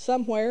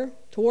somewhere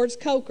towards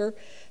Coker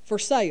for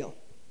sale.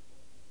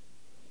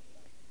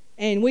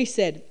 And we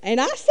said, and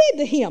I said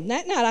to him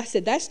that night, I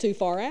said, that's too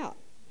far out.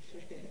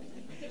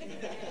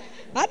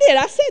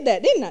 I said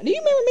that, didn't I? Do you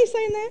remember me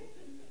saying that?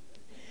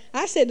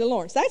 I said to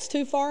Lawrence, that's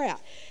too far out.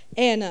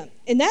 And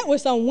that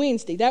was on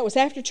Wednesday. That was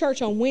after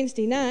church on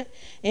Wednesday night.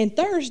 And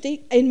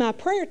Thursday, in my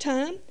prayer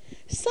time,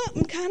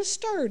 something kind of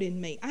stirred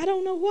in me. I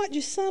don't know what,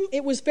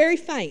 it was very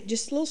faint,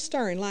 just a little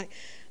stirring, like,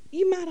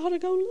 you might ought to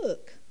go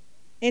look.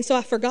 And so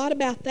I forgot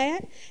about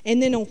that.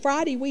 And then on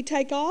Friday, we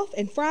take off.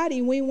 And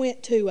Friday, we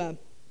went to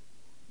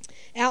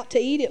out to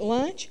eat at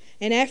lunch.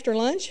 And after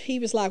lunch, he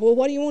was like, well,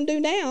 what do you want to do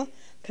now?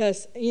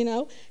 Because, you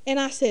know, and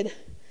I said,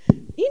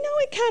 you know,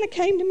 it kind of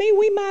came to me,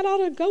 we might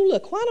ought to go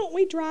look. Why don't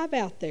we drive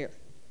out there?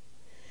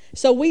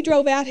 So we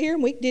drove out here,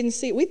 and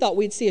we thought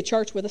we'd see a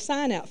church with a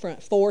sign out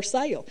front, for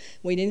sale.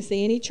 We didn't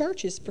see any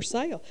churches for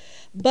sale.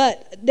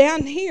 But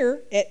down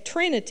here at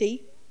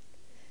Trinity,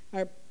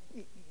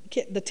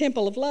 the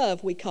Temple of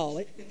Love, we call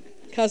it,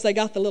 because they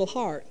got the little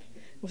heart.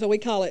 So we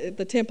call it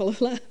the Temple of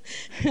Love.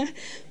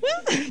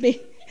 Well, I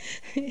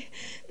mean,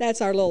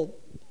 that's our little,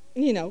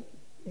 you know.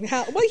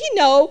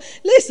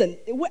 Listen,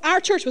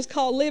 our church was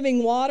called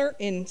Living Water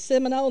in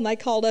Seminole, and they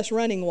called us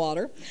Running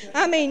Water.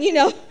 I mean, you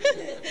know,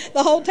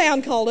 the whole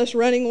town called us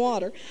Running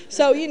Water.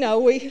 So, you know,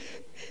 we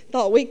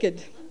thought we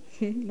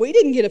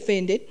didn't get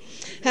offended.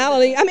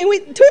 Hallelujah. I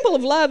mean, Temple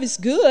of Love is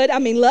good. I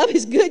mean, love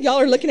is good. Y'all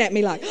are looking at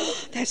me like, oh,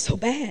 that's so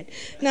bad.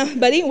 No,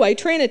 but anyway,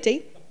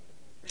 Trinity,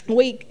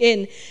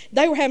 and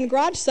they were having a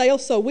garage sale,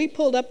 so we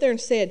pulled up there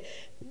and said,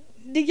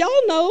 do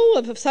y'all know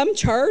of some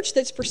church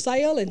that's for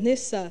sale?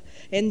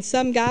 And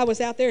some guy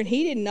was out there, and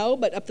he didn't know,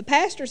 but if the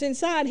pastor's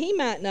inside, he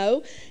might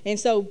know. And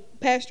so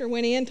pastor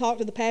went in, talked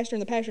to the pastor,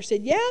 and the pastor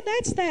said, yeah,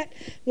 that's that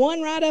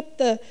one right up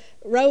the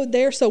road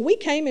there. So we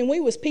came, and we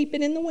was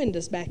peeping in the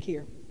windows back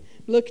here,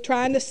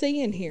 trying to see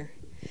in here.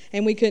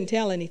 And we couldn't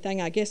tell anything.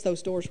 I guess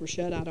those doors were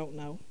shut. I don't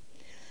know.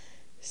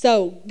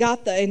 So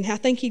and I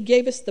think he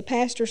gave us the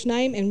pastor's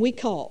name, and we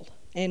called.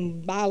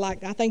 And by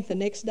I think the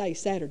next day,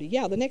 Saturday.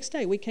 Yeah, the next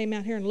day we came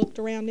out here and looked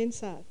around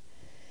inside.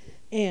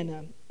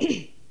 And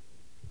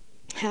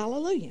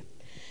hallelujah.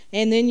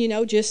 And then, you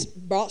know,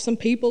 just brought some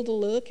people to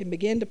look and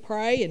began to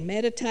pray and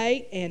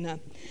meditate. And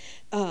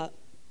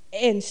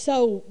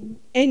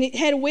it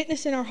had a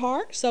witness in our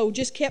heart, so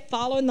just kept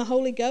following the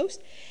Holy Ghost.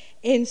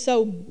 And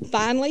so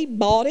finally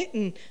bought it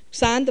and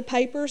signed the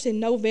papers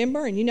in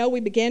November. And, you know, we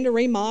began to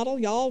remodel.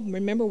 Y'all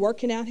remember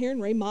working out here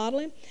and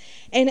remodeling.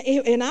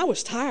 And I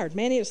was tired,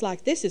 man. It was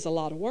like, this is a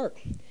lot of work.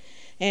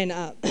 And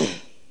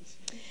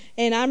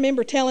and I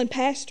remember telling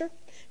Pastor,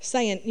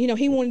 saying, you know,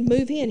 he wanted to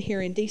move in here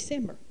in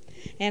December.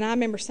 And I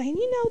remember saying,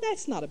 you know,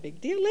 that's not a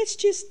big deal. Let's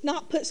just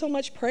not put so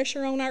much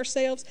pressure on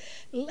ourselves.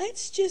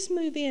 Let's just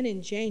move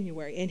in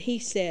January. And he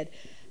said,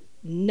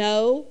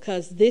 no,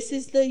 because this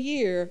is the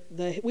year.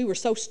 We were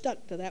so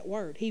stuck to that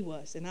word. He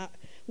was. And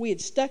we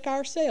had stuck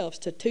ourselves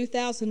to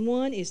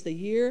 2001 is the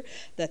year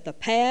that the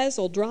paths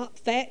will drop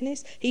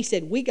fatness. He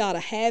said, we got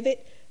to have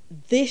it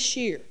this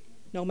year.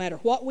 No matter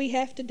what we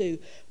have to do,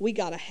 we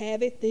got to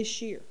have it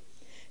this year.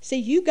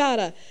 See,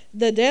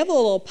 the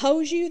devil will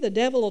oppose you. The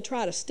devil will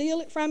try to steal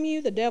it from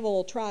you. The devil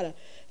will try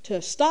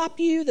to stop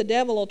you. The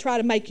devil will try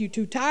to make you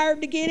too tired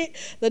to get it.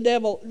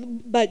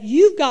 But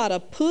you've got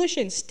to push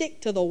and stick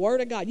to the Word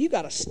of God. You've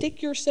got to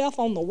stick yourself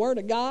on the Word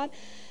of God.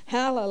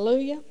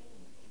 Hallelujah.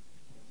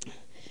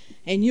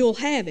 And you'll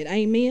have it.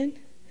 Amen.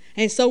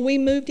 And so we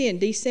moved in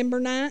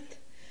December 9th,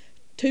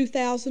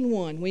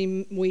 2001.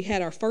 We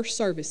had our first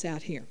service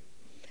out here.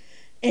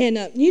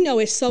 And, you know,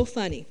 it's so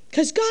funny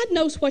because God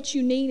knows what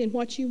you need and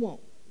what you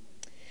want.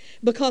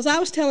 Because I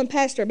was telling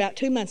Pastor about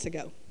 2 months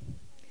ago,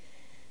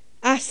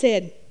 I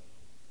said,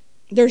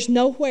 there's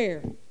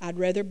nowhere I'd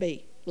rather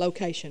be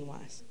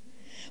location-wise.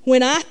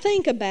 When I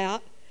think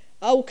about,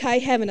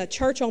 having a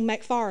church on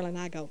McFarland,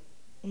 I go,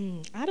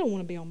 I don't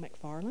want to be on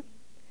McFarland.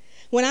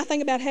 When I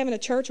think about having a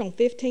church on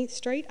 15th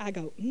Street, I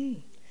go,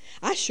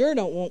 I sure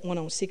don't want one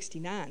on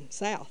 69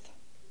 South.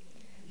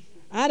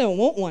 I don't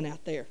want one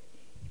out there.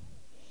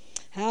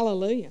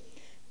 Hallelujah.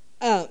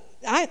 When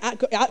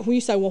you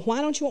say, well, why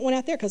don't you want one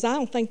out there? Because I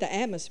don't think the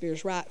atmosphere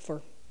is right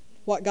for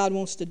what God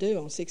wants to do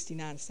on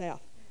 69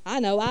 South. I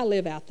know, I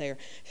live out there.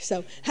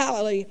 So,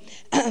 hallelujah.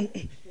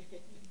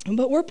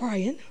 But we're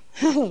praying.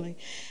 Hallelujah.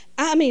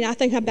 I mean, I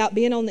think about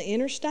being on the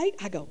interstate.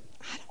 I go,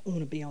 I don't want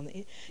to be on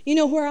the. You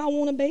know where I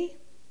want to be?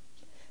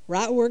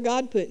 Right where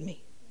God put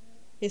me.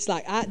 It's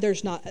like I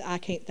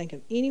can't think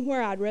of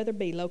anywhere I'd rather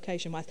be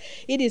location-wise.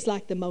 It is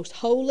like the most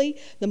holy,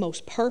 the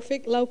most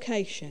perfect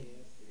location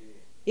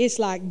It's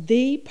like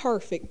the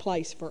perfect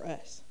place for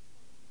us.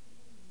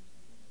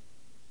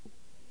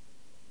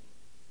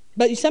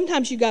 But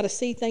sometimes you got to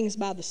see things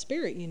by the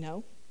Spirit, you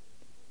know.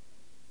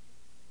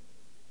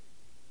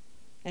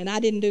 And I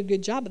didn't do a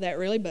good job of that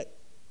really, but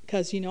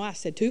because, you know, I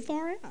said too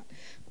far out.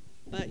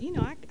 But, you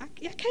know, I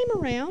came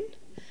around.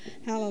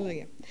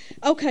 Hallelujah.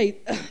 Okay,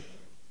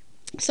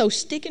 so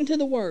sticking to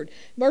the word.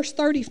 Verse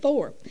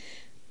 34.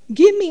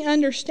 Give me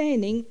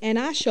understanding, and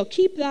I shall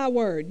keep thy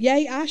word.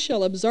 Yea, I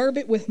shall observe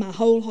it with my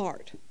whole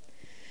heart.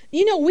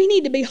 You know, we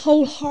need to be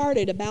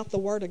wholehearted about the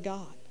word of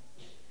God.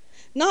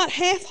 Not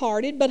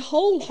half-hearted, but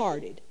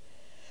wholehearted.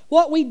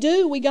 What we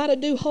do, we got to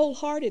do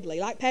wholeheartedly.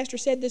 Like Pastor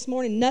said this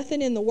morning,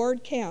 nothing in the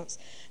Word counts.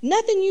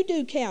 Nothing you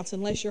do counts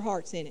unless your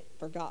heart's in it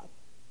for God.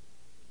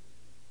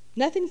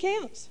 Nothing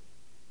counts.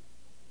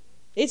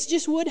 It's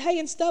just wood, hay,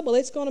 and stubble.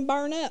 It's going to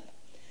burn up.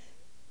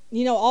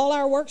 You know, all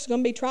our work's going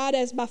to be tried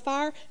as by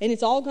fire, and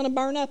it's all going to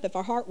burn up if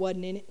our heart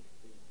wasn't in it.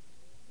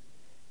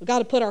 We've got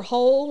to put our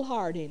whole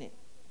heart in it.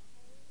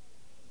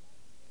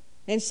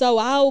 And so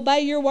I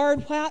obey your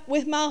word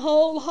with my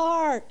whole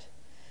heart.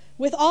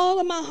 With all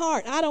of my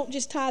heart. I don't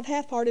just tithe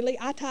half-heartedly.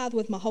 I tithe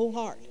with my whole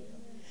heart.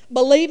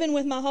 Believing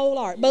with my whole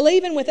heart.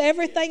 Believing with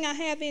everything I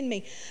have in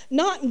me.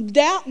 Not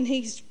doubting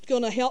he's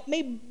going to help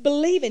me.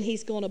 Believing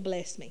he's going to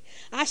bless me.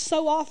 I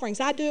sow offerings.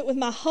 I do it with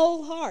my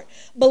whole heart.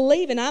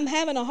 Believing I'm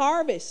having a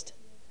harvest.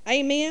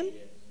 Amen?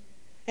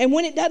 And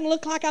when it doesn't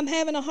look like I'm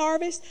having a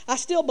harvest, I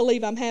still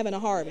believe I'm having a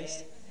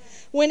harvest.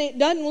 When it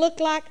doesn't look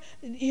like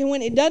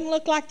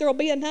there'll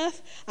be enough,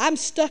 I'm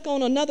stuck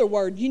on another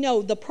word. You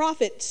know, the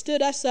prophet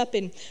stood us up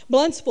in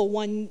Bluntsville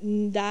one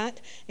night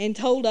and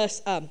told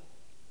us,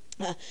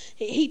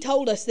 he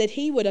told us that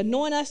he would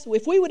anoint us.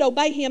 If we would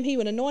obey him, he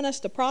would anoint us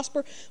to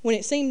prosper when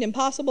it seemed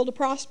impossible to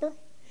prosper.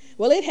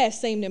 Well, it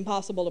has seemed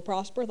impossible to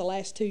prosper the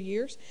last 2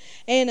 years.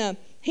 And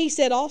he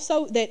said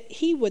also that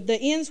the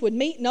ends would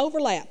meet and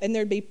overlap, and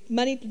there'd be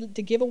money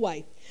to give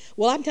away.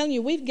 Well, I'm telling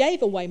you, we've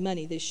gave away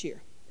money this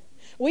year.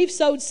 We've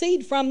sowed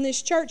seed from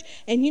this church,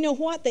 and you know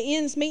what? The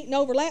ends meet and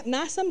overlap. And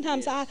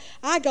sometimes I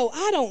go,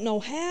 I don't know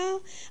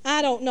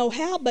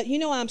how, but you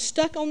know, I'm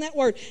stuck on that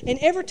word. And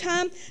every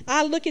time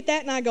I look at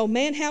that and I go,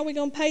 man, how are we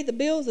going to pay the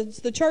bills,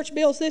 the church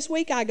bills this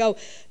week? I go,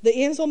 the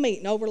ends will meet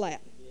and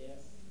overlap.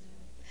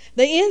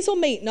 The ends will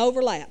meet and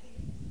overlap.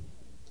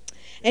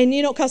 And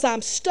you know, because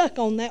I'm stuck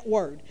on that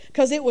word,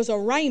 because it was a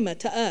rhema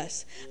to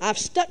us. I've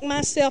stuck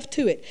myself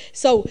to it.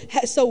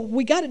 So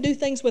we got to do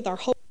things with our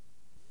whole.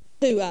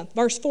 To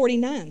verse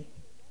 49.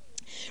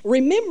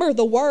 Remember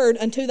the word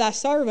unto thy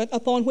servant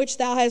upon which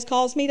thou hast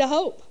caused me to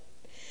hope.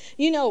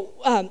 You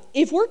know,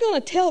 if we're going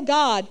to tell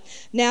God,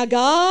 now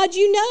God,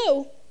 you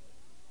know,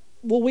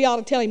 well, we ought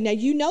to tell him, now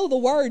you know the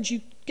words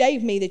you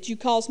gave me that you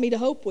caused me to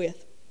hope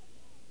with.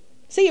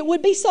 See, it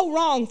would be so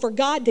wrong for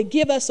God to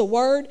give us a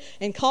word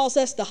and cause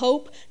us to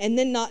hope and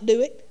then not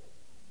do it.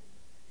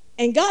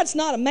 And God's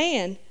not a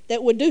man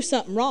that would do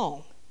something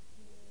wrong.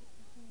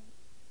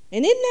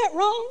 And isn't that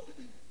wrong?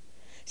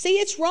 See,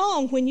 it's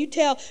wrong when you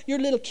tell your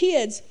little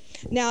kids,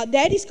 now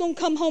Daddy's going to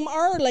come home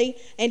early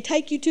and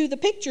take you to the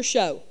picture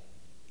show.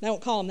 They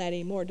don't call them that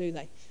anymore, do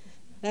they?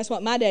 That's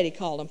what my daddy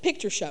called them,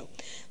 picture show.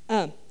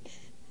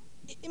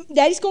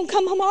 Daddy's going to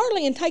come home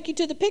early and take you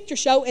to the picture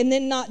show and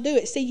then not do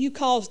it. See, you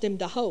caused him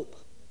to hope.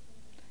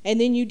 And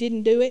then you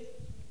didn't do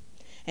it.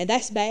 And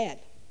that's bad.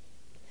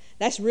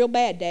 That's real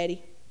bad,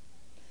 Daddy.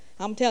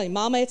 I'm telling you,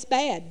 Mama, it's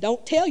bad.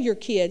 Don't tell your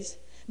kids.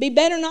 Be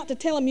better not to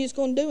tell them you're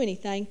going to do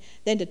anything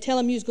than to tell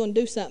them you're going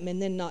to do something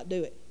and then not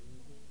do it.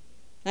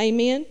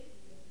 Amen?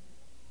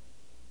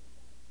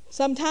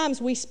 Sometimes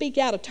we speak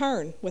out of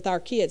turn with our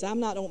kids.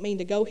 Don't mean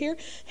to go here.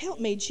 Help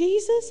me,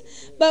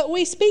 Jesus. But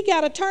we speak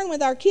out of turn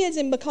with our kids,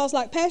 and because,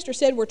 like Pastor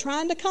said, we're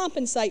trying to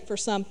compensate for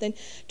something,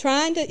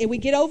 and we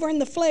get over in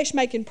the flesh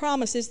making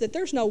promises that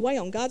there's no way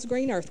on God's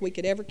green earth we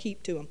could ever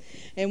keep to them.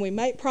 And we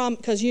make promise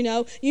because you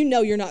know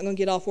you're not going to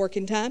get off work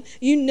in time.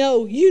 You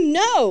know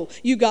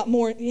you got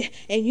more,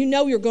 and you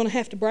know you're going to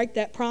have to break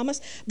that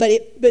promise. But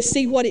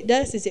see what it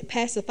does is it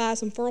pacifies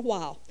them for a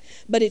while.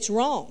 But it's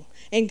wrong.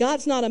 And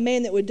God's not a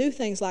man that would do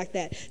things like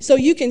that. So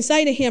you can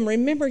say to him,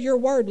 remember your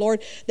word,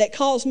 Lord, that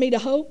caused me to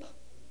hope.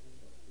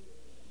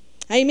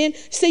 Amen.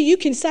 See, you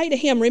can say to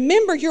him,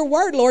 remember your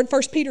word, Lord,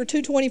 1 Peter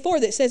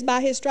 2:24, that says,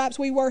 by his stripes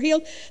we were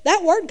healed.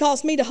 That word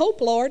caused me to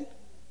hope, Lord.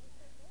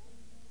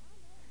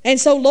 And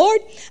so,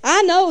 Lord,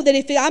 I know that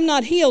if I'm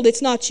not healed,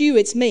 it's not you,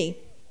 it's me.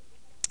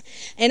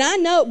 And I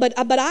know, but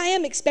I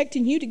am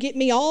expecting you to get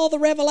me all the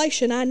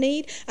revelation I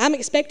need. I'm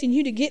expecting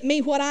you to get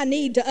me what I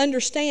need to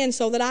understand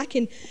so that I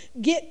can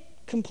get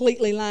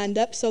completely lined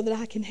up so that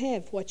I can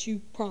have what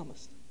you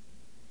promised.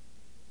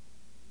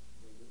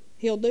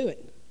 He'll do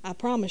it. I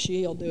promise you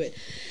he'll do it.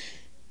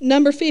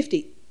 Number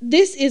 50.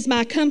 This is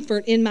my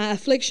comfort in my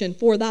affliction,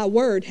 for thy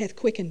word hath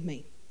quickened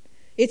me.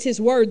 It's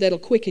his word that'll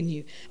quicken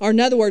you. Or in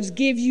other words,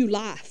 give you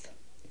life.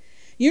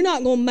 You're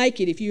not going to make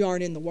it if you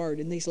aren't in the word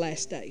in these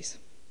last days.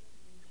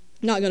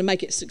 Not going to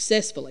make it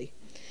successfully.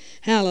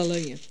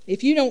 Hallelujah.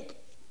 If you don't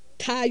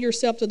tie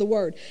yourself to the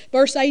word.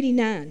 Verse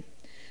 89.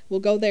 We'll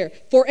go there.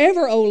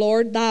 Forever, O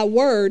Lord, thy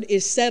word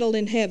is settled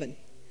in heaven.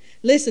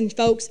 Listen,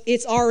 folks,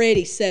 it's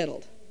already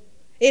settled.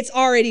 It's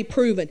already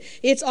proven.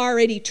 It's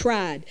already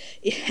tried.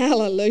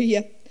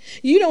 Hallelujah.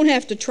 You don't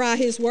have to try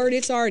his word.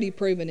 It's already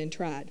proven and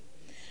tried.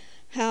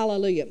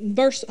 Hallelujah.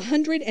 Verse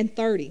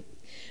 130.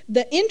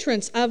 The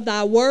entrance of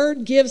thy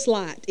word gives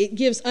light. It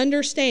gives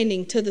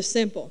understanding to the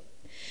simple.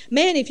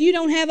 Man, if you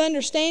don't have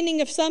understanding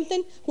of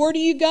something, where do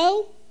you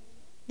go?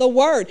 The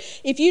word.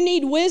 If you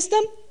need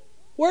wisdom,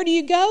 where do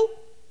you go?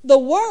 The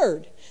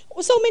word.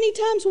 Well, so many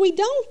times we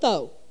don't,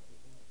 though.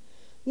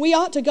 We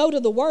ought to go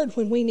to the word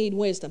when we need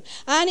wisdom.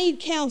 I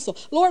need counsel.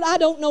 Lord, I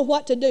don't know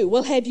what to do.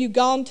 Well, have you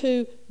gone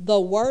to the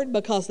word?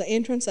 Because the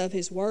entrance of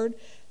his word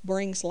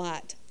brings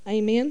light.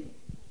 Amen.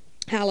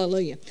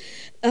 Hallelujah.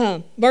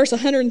 Verse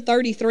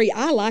 133,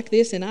 I like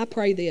this and I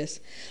pray this.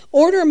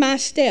 Order my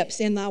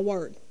steps in thy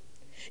word.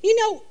 You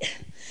know,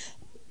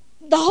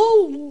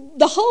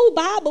 the whole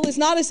Bible is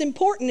not as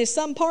important as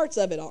some parts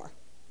of it are.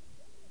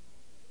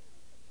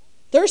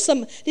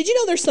 Did you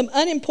know there's some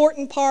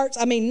unimportant parts?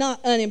 I mean, not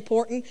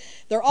unimportant.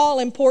 They're all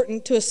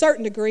important to a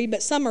certain degree,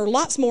 but some are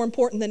lots more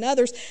important than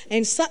others.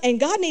 And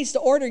God needs to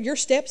order your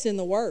steps in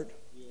the Word.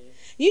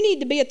 You need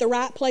to be at the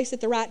right place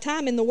at the right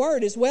time in the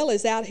Word as well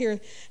as out here.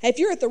 If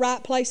you're at the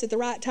right place at the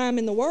right time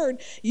in the Word,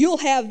 you'll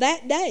have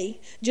that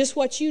day just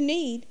what you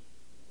need.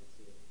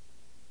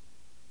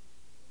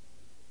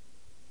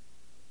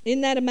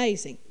 Isn't that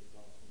amazing?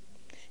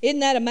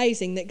 Isn't that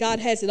amazing that God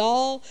has it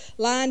all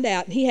lined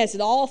out and he has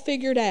it all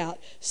figured out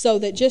so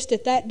that just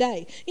at that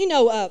day. You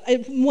know,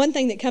 one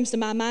thing that comes to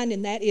my mind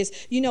in that is,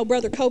 you know,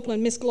 Brother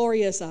Copeland, Miss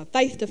Gloria's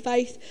Faith to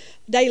Faith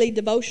daily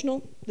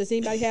devotional. Does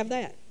anybody have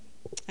that?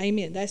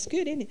 Amen. That's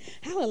good, isn't it?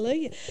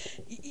 Hallelujah.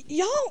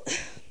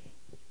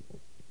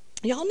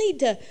 Y'all need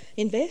to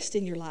invest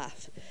in your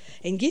life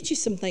and get you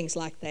some things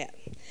like that.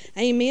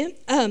 Amen.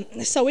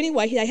 So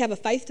anyway, they have a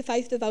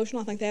faith-to-faith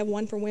devotional. I think they have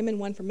one for women,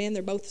 one for men.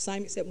 They're both the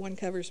same except one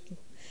covers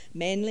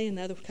manly and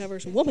the other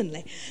covers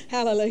womanly.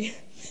 Hallelujah.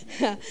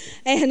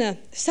 And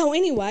so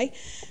anyway,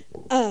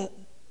 and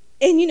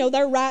you know,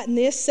 they're writing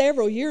this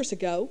several years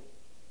ago,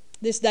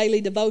 this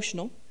daily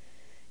devotional.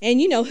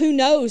 And you know, who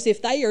knows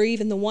if they are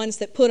even the ones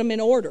that put them in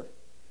order.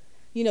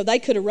 You know, they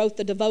could have wrote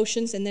the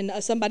devotions and then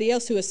somebody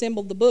else who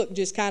assembled the book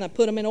just kind of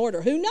put them in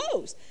order. Who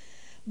knows?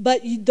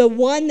 But the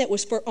one that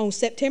was on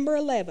September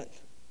 11th,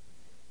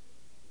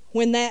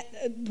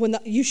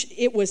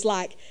 it was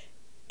like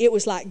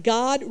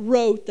God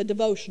wrote the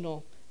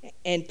devotional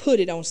and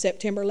put it on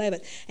September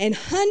 11th. And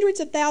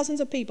hundreds of thousands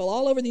of people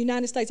all over the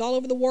United States, all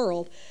over the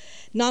world,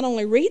 not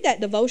only read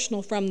that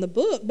devotional from the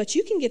book, but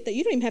you can get that.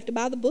 You don't even have to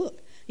buy the book.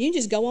 You can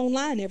just go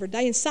online every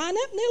day and sign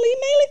up and they'll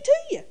email it to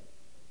you.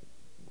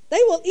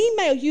 They will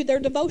email you their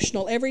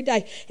devotional every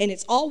day, and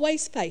it's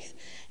always faith.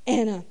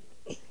 And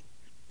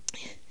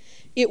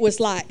it was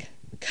like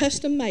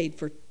custom made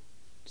for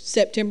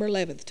September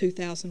 11th,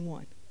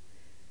 2001.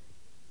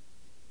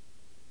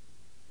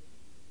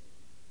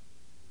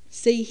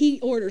 See, he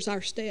orders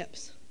our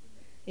steps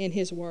in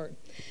his word.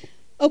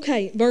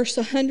 Okay, verse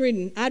 100,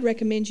 and I'd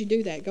recommend you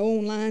do that. Go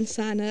online,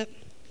 sign up,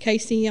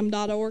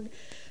 kcm.org,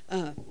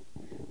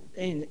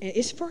 and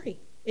it's free.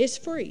 It's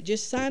free.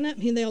 Just sign up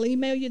and they'll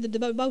email you the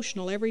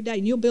devotional every day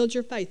and you'll build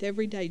your faith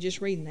every day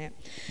just reading that.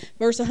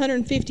 Verse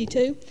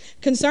 152,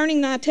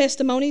 concerning thy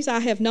testimonies I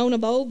have known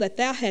of old that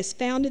thou hast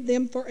founded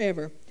them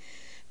forever.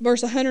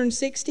 Verse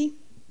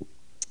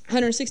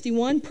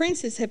 161,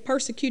 princes have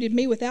persecuted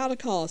me without a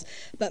cause,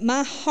 but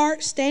my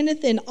heart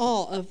standeth in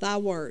awe of thy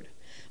word.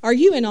 Are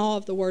you in awe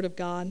of the word of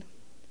God?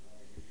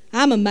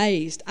 I'm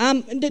amazed.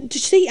 I'm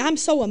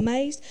so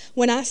amazed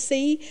when I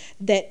see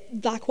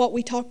that, like what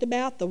we talked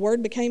about, the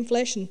Word became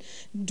flesh and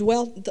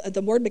dwelt.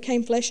 The Word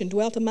became flesh and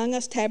dwelt among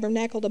us,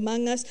 tabernacled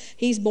among us.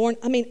 He's born.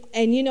 I mean,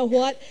 and you know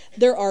what?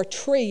 There are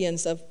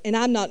trillions of, and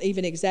I'm not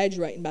even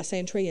exaggerating by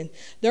saying trillion.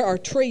 There are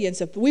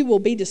trillions of. We will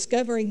be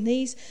discovering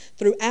these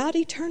throughout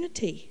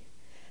eternity.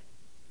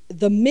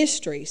 The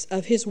mysteries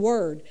of His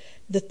Word,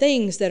 the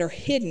things that are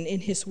hidden in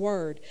His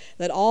Word,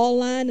 that all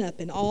line up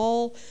and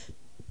all.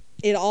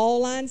 It all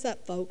lines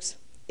up, folks.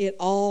 It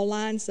all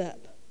lines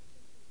up.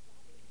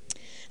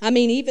 I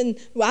mean,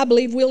 I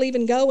believe we'll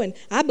even go and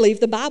I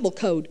believe the Bible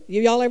code.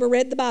 Y'all ever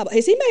read the Bible?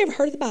 Has anybody ever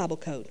heard of the Bible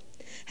code?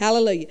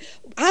 Hallelujah.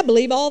 I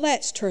believe all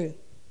that's true.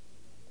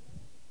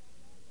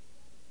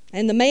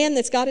 And the man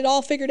that's got it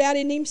all figured out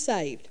isn't even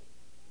saved.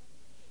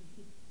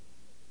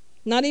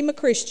 Not even a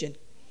Christian.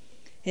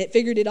 It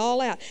figured it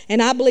all out.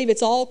 And I believe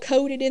it's all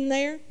coded in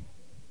there.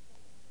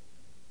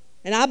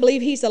 And I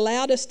believe He's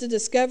allowed us to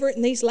discover it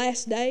in these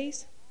last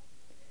days.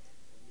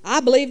 I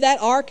believe that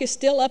ark is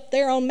still up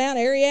there on Mount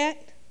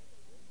Ararat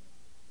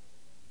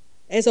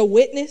as a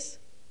witness.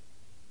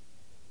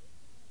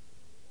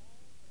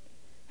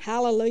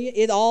 Hallelujah.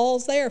 It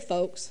all's there,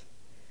 folks.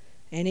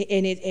 And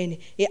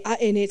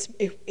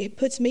it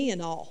puts me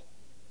in awe.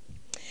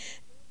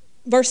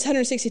 Verse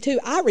 162,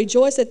 I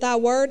rejoice at thy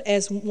word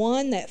as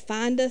one that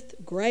findeth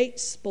great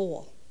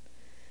spoil.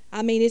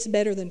 I mean, it's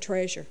better than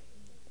treasure.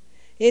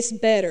 It's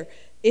better.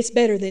 It's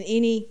better than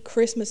any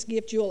Christmas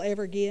gift you'll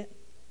ever get.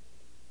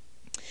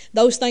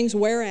 Those things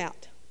wear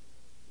out.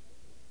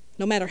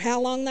 No matter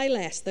how long they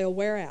last, they'll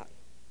wear out.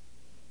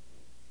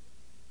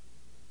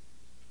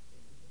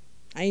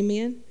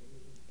 Amen.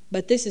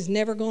 But this is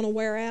never going to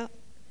wear out.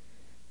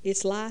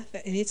 It's life,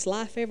 and it's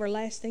life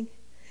everlasting.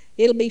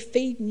 It'll be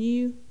feeding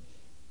you.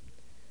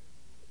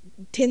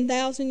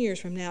 10,000 years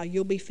from now,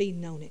 you'll be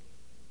feeding on it.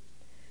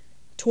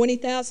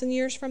 20,000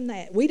 years from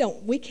that,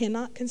 we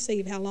cannot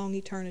conceive how long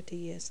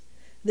eternity is.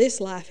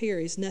 This life here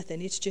is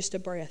nothing. It's just a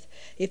breath.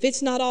 If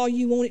it's not all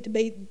you want it to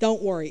be,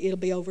 don't worry. It'll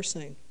be over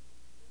soon.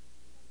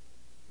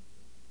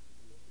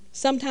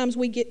 Sometimes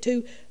we get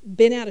too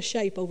bent out of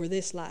shape over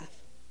this life.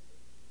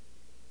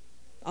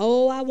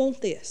 Oh, I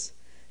want this.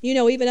 You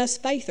know, even us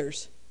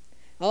faithers.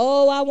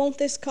 Oh, I want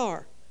this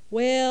car.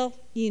 Well,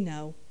 you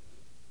know,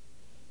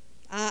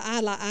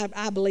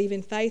 I believe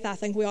in faith. I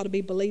think we ought to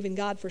be believing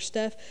God for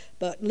stuff.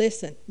 But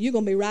listen, you're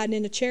going to be riding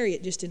in a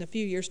chariot just in a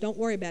few years. Don't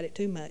worry about it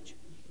too much.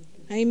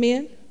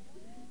 Amen?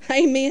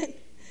 Amen?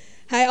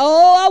 Hey,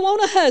 oh, I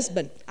want a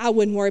husband. I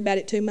wouldn't worry about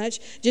it too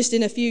much. Just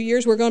in a few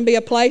years, we're going to be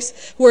a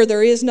place where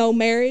there is no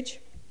marriage.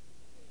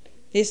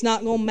 It's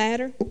not going to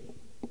matter.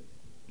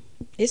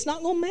 It's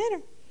not going to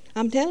matter.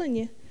 I'm telling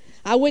you.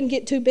 I wouldn't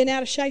get too bent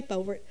out of shape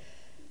over it.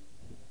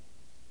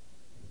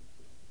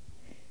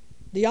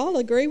 Do y'all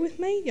agree with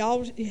me?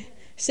 Y'all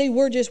see,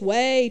 we're just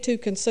way too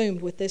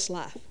consumed with this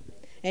life.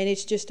 And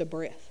it's just a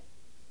breath.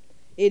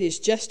 It is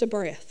just a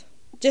breath.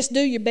 Just do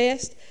your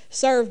best.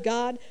 Serve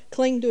God.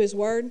 Cling to His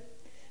Word.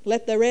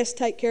 Let the rest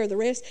take care of the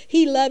rest.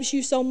 He loves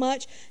you so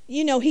much.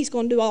 You know He's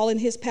going to do all in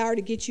His power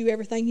to get you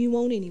everything you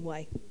want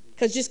anyway.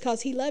 Because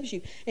He loves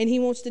you. And He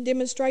wants to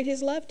demonstrate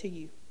His love to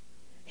you.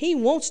 He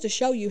wants to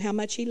show you how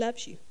much He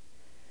loves you.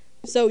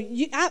 So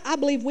I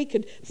believe we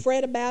could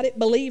fret about it,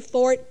 believe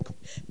for it,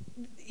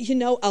 you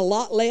know, a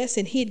lot less,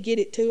 and He'd get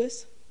it to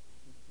us.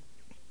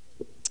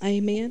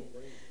 Amen.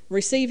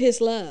 Receive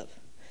His love.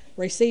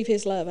 Receive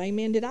His love.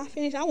 Amen. Did I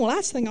finish? I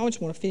just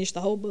want to finish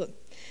the whole book.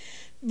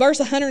 Verse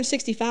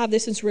 165,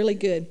 this is really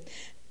good.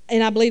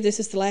 And I believe this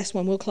is the last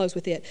one. We'll close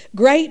with it.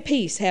 Great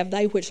peace have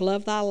they which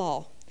love thy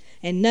law,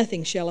 and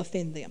nothing shall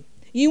offend them.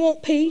 You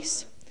want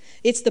peace?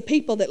 It's the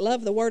people that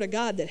love the Word of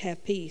God that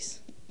have peace.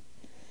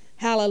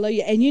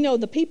 Hallelujah. And you know,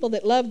 the people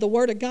that love the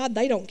Word of God,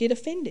 they don't get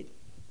offended.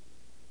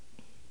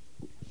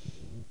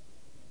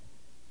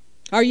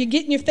 Are you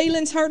getting your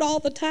feelings hurt all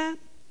the time?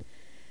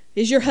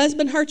 Is your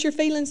husband hurt your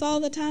feelings all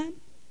the time?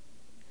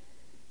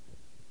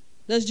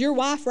 Does your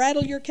wife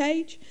rattle your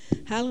cage?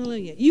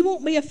 Hallelujah. You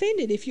won't be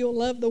offended if you'll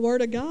love the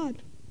Word of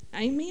God.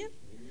 Amen.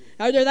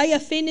 Are they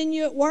offending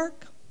you at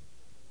work?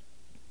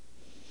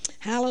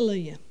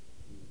 Hallelujah.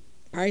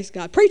 Praise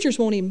God. Preachers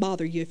won't even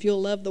bother you if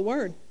you'll love the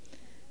Word.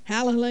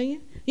 Hallelujah.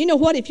 You know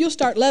what? If you'll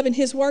start loving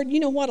His Word, you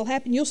know what will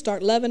happen? You'll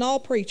start loving all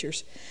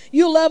preachers.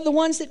 You'll love the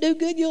ones that do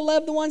good. You'll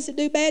love the ones that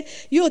do bad.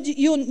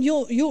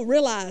 You'll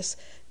realize,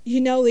 you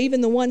know,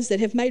 even the ones that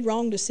have made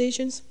wrong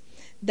decisions,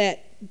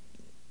 that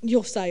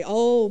you'll say,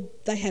 oh,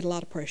 they had a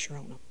lot of pressure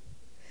on them.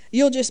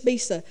 You'll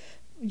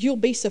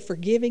be so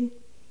forgiving.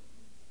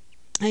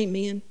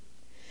 Amen.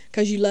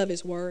 Because you love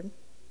His Word.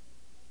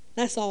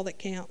 That's all that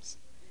counts.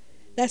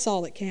 That's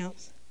all that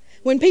counts.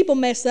 When people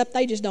mess up,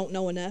 they just don't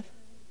know enough.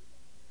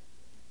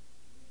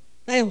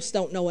 They just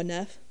don't know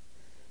enough.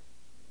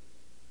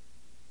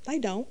 They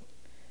don't.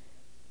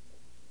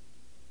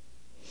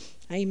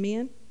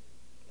 Amen.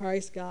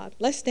 Praise God.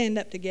 Let's stand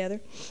up together.